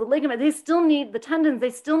capsules, the ligament, they still need the tendons, they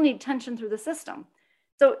still need tension through the system.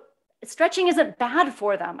 So stretching isn't bad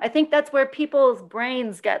for them. I think that's where people's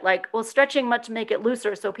brains get stretching must make it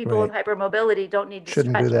looser. So people with hypermobility don't need to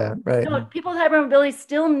Shouldn't stretch. do that, right? No, people with hypermobility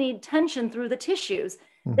still need tension through the tissues.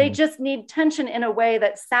 They just need tension in a way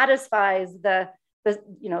that satisfies the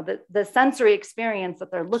sensory experience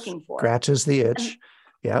that they're looking for. Scratches the itch.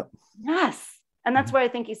 Yes. And that's why I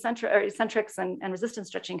think eccentrics and resistance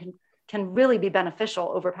stretching can really be beneficial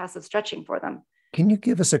over passive stretching for them. Can you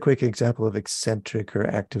give us a quick example of eccentric or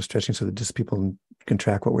active stretching so that just people can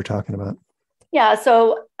track what we're talking about? Yeah,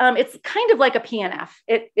 so it's kind of like a PNF.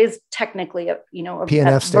 It is technically a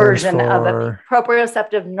PNF version of a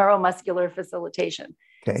proprioceptive neuromuscular facilitation.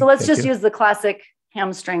 Okay, so let's just use the classic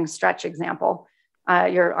hamstring stretch example.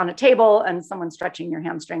 You're on a table and someone's stretching your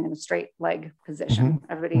hamstring in a straight leg position.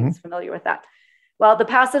 Everybody's familiar with that. Well, the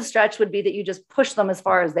passive stretch would be that you just push them as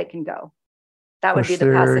far as they can go. That would be the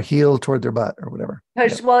passive. Their heel toward their butt or whatever.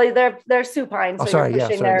 Well, they're supine, so you're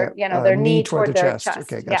pushing their knee toward their chest.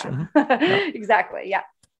 Okay, gotcha. Exactly. Yeah.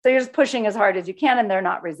 So you're just pushing as hard as you can, and they're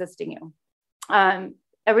not resisting you. A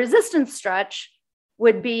resistance stretch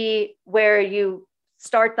would be where you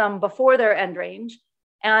start them before their end range,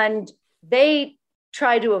 and they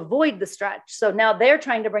try to avoid the stretch. So now they're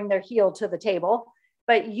trying to bring their heel to the table,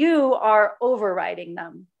 but you are overriding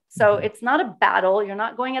them. So it's not a battle. You're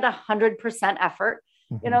not going at 100% effort,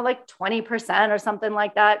 like 20% or something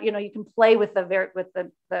like that. You can play with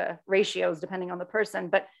the ratios depending on the person,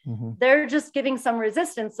 but they're just giving some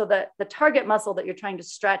resistance so that the target muscle that you're trying to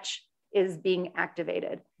stretch is being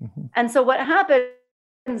activated. And so what happens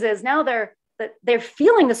is now they're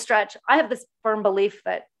feeling the stretch. I have this firm belief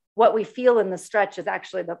that what we feel in the stretch is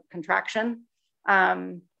actually the contraction.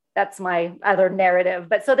 That's my other narrative.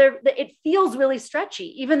 But so it feels really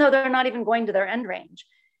stretchy, even though they're not even going to their end range.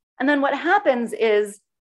 And then what happens is,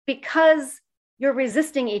 because you're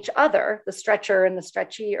resisting each other, the stretcher and the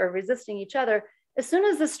stretchy are resisting each other, as soon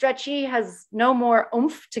as the stretchy has no more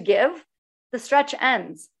oomph to give, the stretch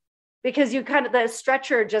ends. Because the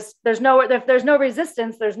stretcher there's no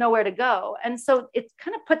resistance, there's nowhere to go. And so it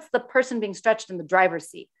kind of puts the person being stretched in the driver's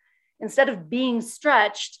seat. Instead of being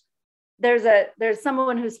stretched, there's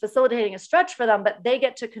someone who's facilitating a stretch for them, but they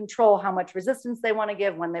get to control how much resistance they want to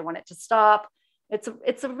give, when they want it to stop. It's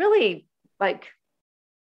a really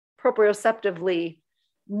proprioceptively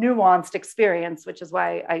nuanced experience, which is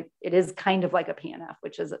why it is kind of like a PNF,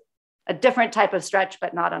 which is a different type of stretch,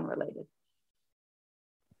 but not unrelated.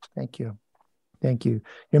 Thank you.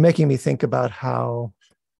 You're making me think about how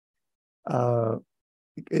I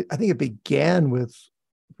think it began with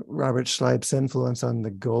Robert Schleip's influence on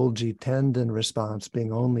the Golgi tendon response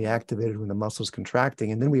being only activated when the muscle's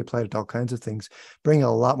contracting. And then we applied it to all kinds of things, bringing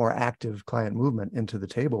a lot more active client movement into the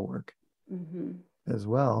table work as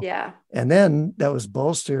well. Yeah. And then that was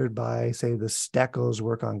bolstered by, say, the Steckel's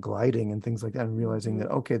work on gliding and things like that, and realizing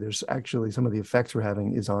that, okay, there's actually some of the effects we're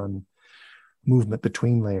having is on movement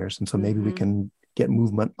between layers. And so maybe we can get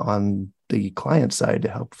movement on the client side to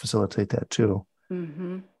help facilitate that too.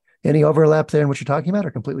 Any overlap there in what you're talking about,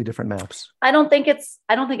 or completely different maps? I don't think it's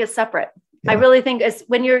separate. Yeah. I really think it's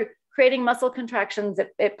when you're creating muscle contractions,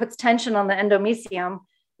 it puts tension on the endomysium,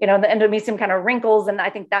 the endomysium kind of wrinkles. And I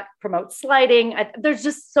think that promotes sliding. There's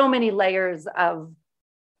just so many layers of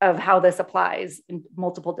how this applies in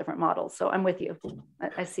multiple different models. So I'm with you.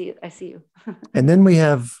 I see it. I see you. And then we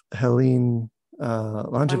have Helene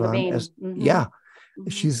Langevin.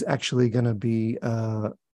 She's actually going to be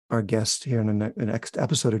our guest here in the next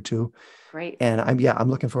episode or two. Great. And I'm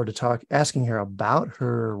looking forward to asking her about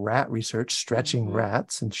her rat research, stretching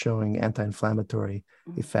rats and showing anti-inflammatory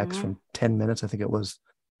effects from 10 minutes. I think it was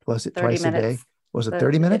it twice minutes. A day? Was it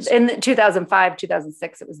 30 minutes? In 2005,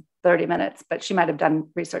 2006, it was 30 minutes, but she might've done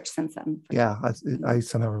research since then. Yeah. I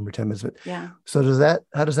somehow remember 10 minutes, but yeah. So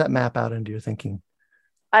how does that map out into your thinking?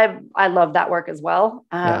 I love that work as well.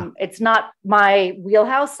 It's not my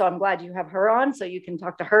wheelhouse, so I'm glad you have her on, so you can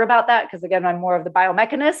talk to her about that. Because again, I'm more of the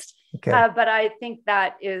biomechanist. Okay. But I think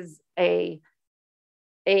that is a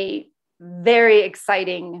very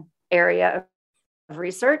exciting area of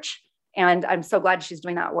research, and I'm so glad she's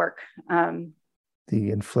doing that work.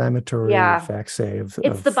 The inflammatory effects,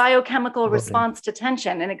 it's the biochemical response to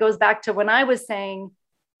tension, and it goes back to when I was saying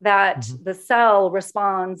that the cell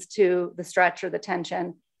responds to the stretch or the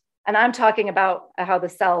tension. And I'm talking about how the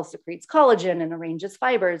cell secretes collagen and arranges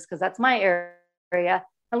fibers, because that's my area.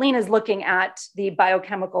 Helene is looking at the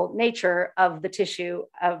biochemical nature of the tissue,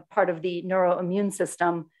 of part of the neuroimmune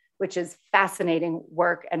system, which is fascinating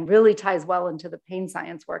work and really ties well into the pain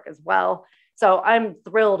science work as well. So I'm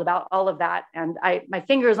thrilled about all of that. And my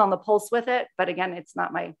finger's on the pulse with it, but again, it's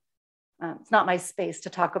not my space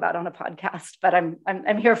to talk about on a podcast, but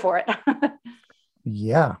I'm here for it.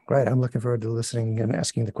 Yeah, right. I'm looking forward to listening and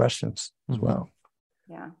asking the questions as well.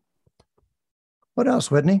 Yeah. What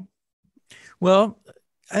else, Whitney? Well,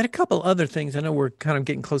 I had a couple other things. I know we're kind of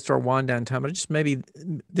getting close to our wind down time, but just maybe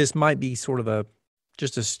this might be sort of a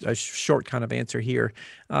short kind of answer here.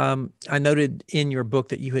 I noted in your book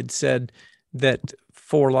that you had said that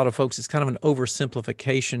for a lot of folks, it's kind of an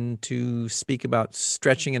oversimplification to speak about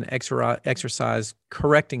stretching and exercise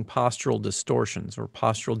correcting postural distortions or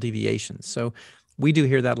postural deviations. So we do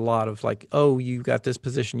hear that a lot of like, oh, you got this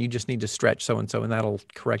position, you just need to stretch so-and-so, and that'll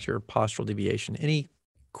correct your postural deviation. Any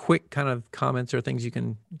quick kind of comments or things you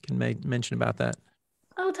can mention about that?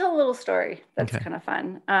 I'll tell a little story that's kind of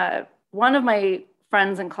fun. One of my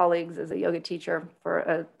friends and colleagues is a yoga teacher for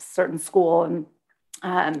a certain school,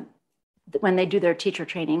 and when they do their teacher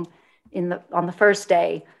training on the first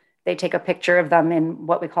day, they take a picture of them in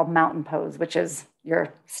what we call mountain pose, which is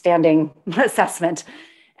your standing assessment.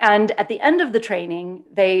 And at the end of the training,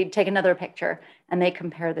 they take another picture and they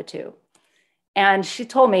compare the two. And she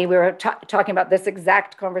told me, we were talking about this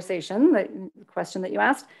exact conversation, the question that you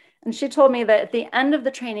asked. And she told me that at the end of the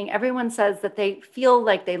training, everyone says that they feel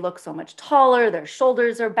like they look so much taller, their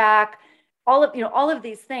shoulders are back, all of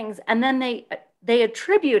these things. And then they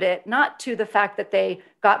attribute it not to the fact that they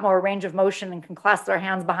got more range of motion and can clasp their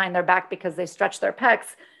hands behind their back because they stretch their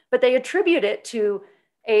pecs, but they attribute it to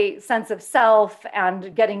a sense of self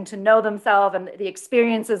and getting to know themselves and the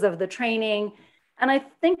experiences of the training. And I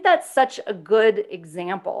think that's such a good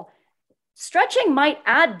example. Stretching might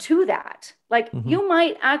add to that. Like you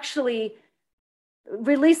might actually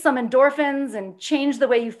release some endorphins and change the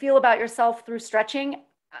way you feel about yourself through stretching.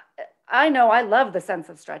 I know I love the sense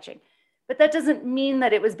of stretching, but that doesn't mean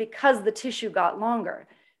that it was because the tissue got longer.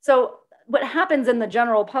 So what happens in the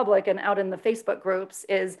general public and out in the Facebook groups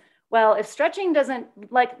is, well, if stretching doesn't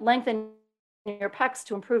lengthen your pecs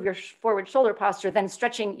to improve your forward shoulder posture, then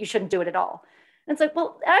stretching, you shouldn't do it at all. And it's like,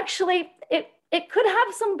 well, actually, it could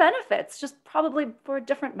have some benefits, just probably for a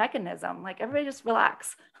different mechanism. Like everybody just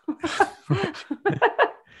relax.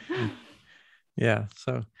 Yeah.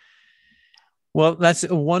 So, well, that's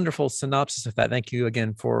a wonderful synopsis of that. Thank you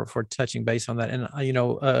again for touching base on that. And,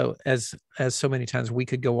 as so many times we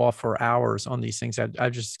could go off for hours on these things.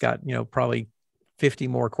 I've just got, probably 50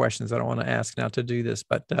 more questions I don't want to ask now to do this,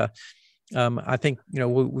 but I think,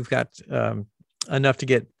 we've got enough to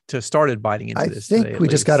get started biting into this today. I think we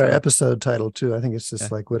just got our episode title too. I think it's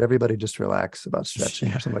just like, would everybody just relax about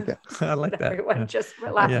stretching or something like that. I like that. Everyone just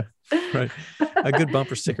relax. Yeah, right. A good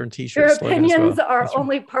bumper sticker and t-shirt. Your opinions are That's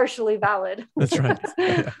only partially valid. That's right.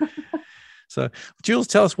 Yeah. So, Jules,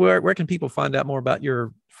 tell us where can people find out more about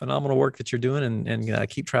your phenomenal work that you're doing and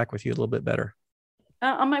keep track with you a little bit better?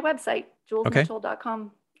 On my website,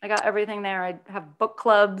 julesmitchell.com. I got everything there. I have book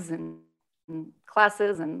clubs and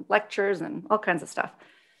classes and lectures and all kinds of stuff.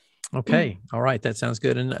 Okay. All right. That sounds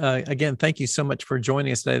good. And again, thank you so much for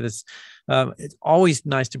joining us today. It's always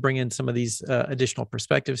nice to bring in some of these additional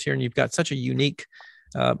perspectives here. And you've got such a unique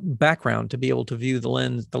background to be able to view the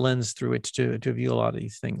lens through which to view a lot of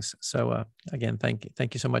these things. So again,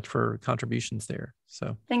 thank you so much for contributions there.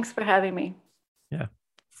 So thanks for having me. Yeah.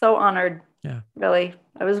 So honored. Yeah. Really.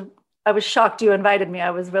 I was shocked you invited me. I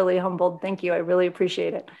was really humbled. Thank you. I really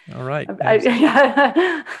appreciate it. All right.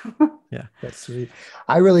 Yeah, that's sweet.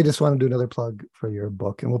 I really just want to do another plug for your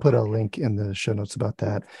book, and we'll put a link in the show notes about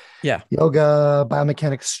that. Yeah. Yoga,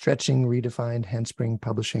 Biomechanics, Stretching, Redefined, Handspring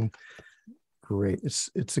Publishing. Great. It's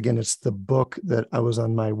the book that I was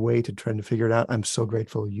on my way to trying to figure it out. I'm so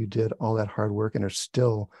grateful you did all that hard work and are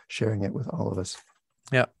still sharing it with all of us.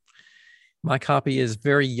 Yeah. My copy is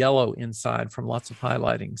very yellow inside from lots of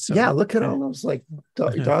highlighting. So yeah, look at all those like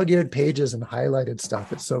dog-eared pages and highlighted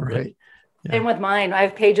stuff. It's so great. Yeah. Same with mine. I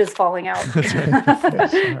have pages falling out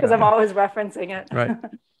because I'm always referencing it. Right.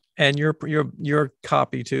 And your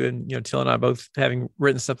copy too, and Till and I both having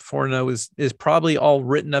written stuff before know is probably all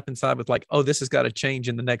written up inside with like, oh, this has got to change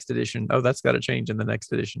in the next edition. Oh, that's got to change in the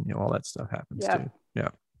next edition. All that stuff happens too. Yeah.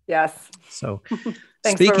 Yes. So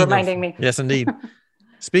thanks for reminding me. Yes, indeed.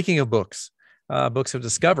 Speaking of books, Books of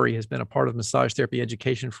Discovery has been a part of massage therapy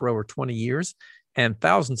education for over 20 years, and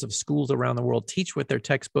thousands of schools around the world teach with their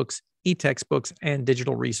textbooks, e-textbooks, and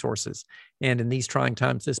digital resources. And in these trying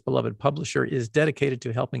times, this beloved publisher is dedicated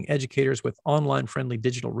to helping educators with online-friendly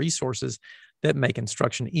digital resources that make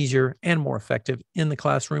instruction easier and more effective in the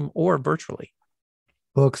classroom or virtually.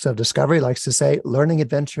 Books of Discovery likes to say, learning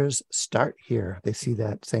adventures start here. They see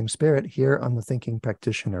that same spirit here on the Thinking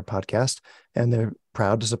Practitioner podcast, and they're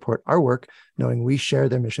proud to support our work, knowing we share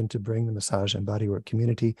their mission to bring the massage and bodywork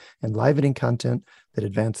community enlivening content that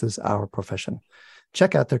advances our profession.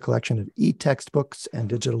 Check out their collection of e-textbooks and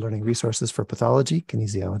digital learning resources for pathology,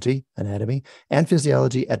 kinesiology, anatomy, and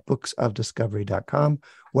physiology at booksofdiscovery.com,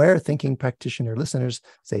 where Thinking Practitioner listeners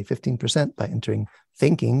save 15% by entering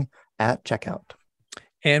Thinking at checkout.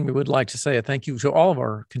 And we would like to say a thank you to all of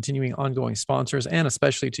our continuing ongoing sponsors, and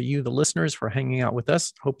especially to you, the listeners, for hanging out with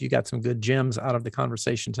us. Hope you got some good gems out of the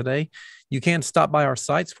conversation today. You can stop by our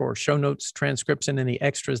sites for show notes, transcripts, and any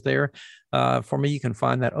extras there. For me, you can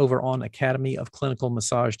find that over on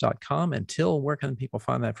academyofclinicalmassage.com. And Till, where can people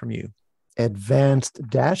find that from you?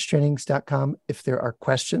 advanced-trainings.com. If there are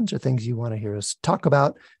questions or things you want to hear us talk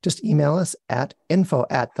about, just email us at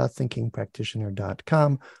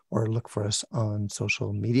info@thethinkingpractitioner.com or look for us on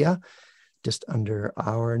social media, just under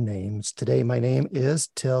our names. Today, my name is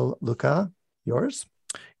Till Luca. Yours?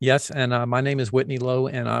 Yes, and my name is Whitney Lowe,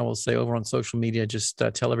 and I will say over on social media, just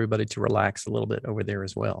tell everybody to relax a little bit over there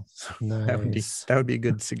as well. So nice. That would be a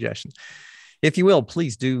good suggestion. If you will,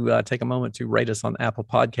 please do take a moment to rate us on Apple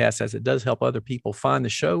Podcasts, as it does help other people find the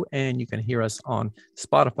show. And you can hear us on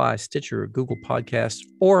Spotify, Stitcher, Google Podcasts,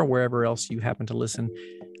 or wherever else you happen to listen.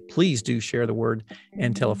 Please do share the word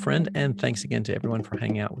and tell a friend. And thanks again to everyone for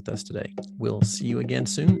hanging out with us today. We'll see you again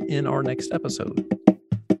soon in our next episode.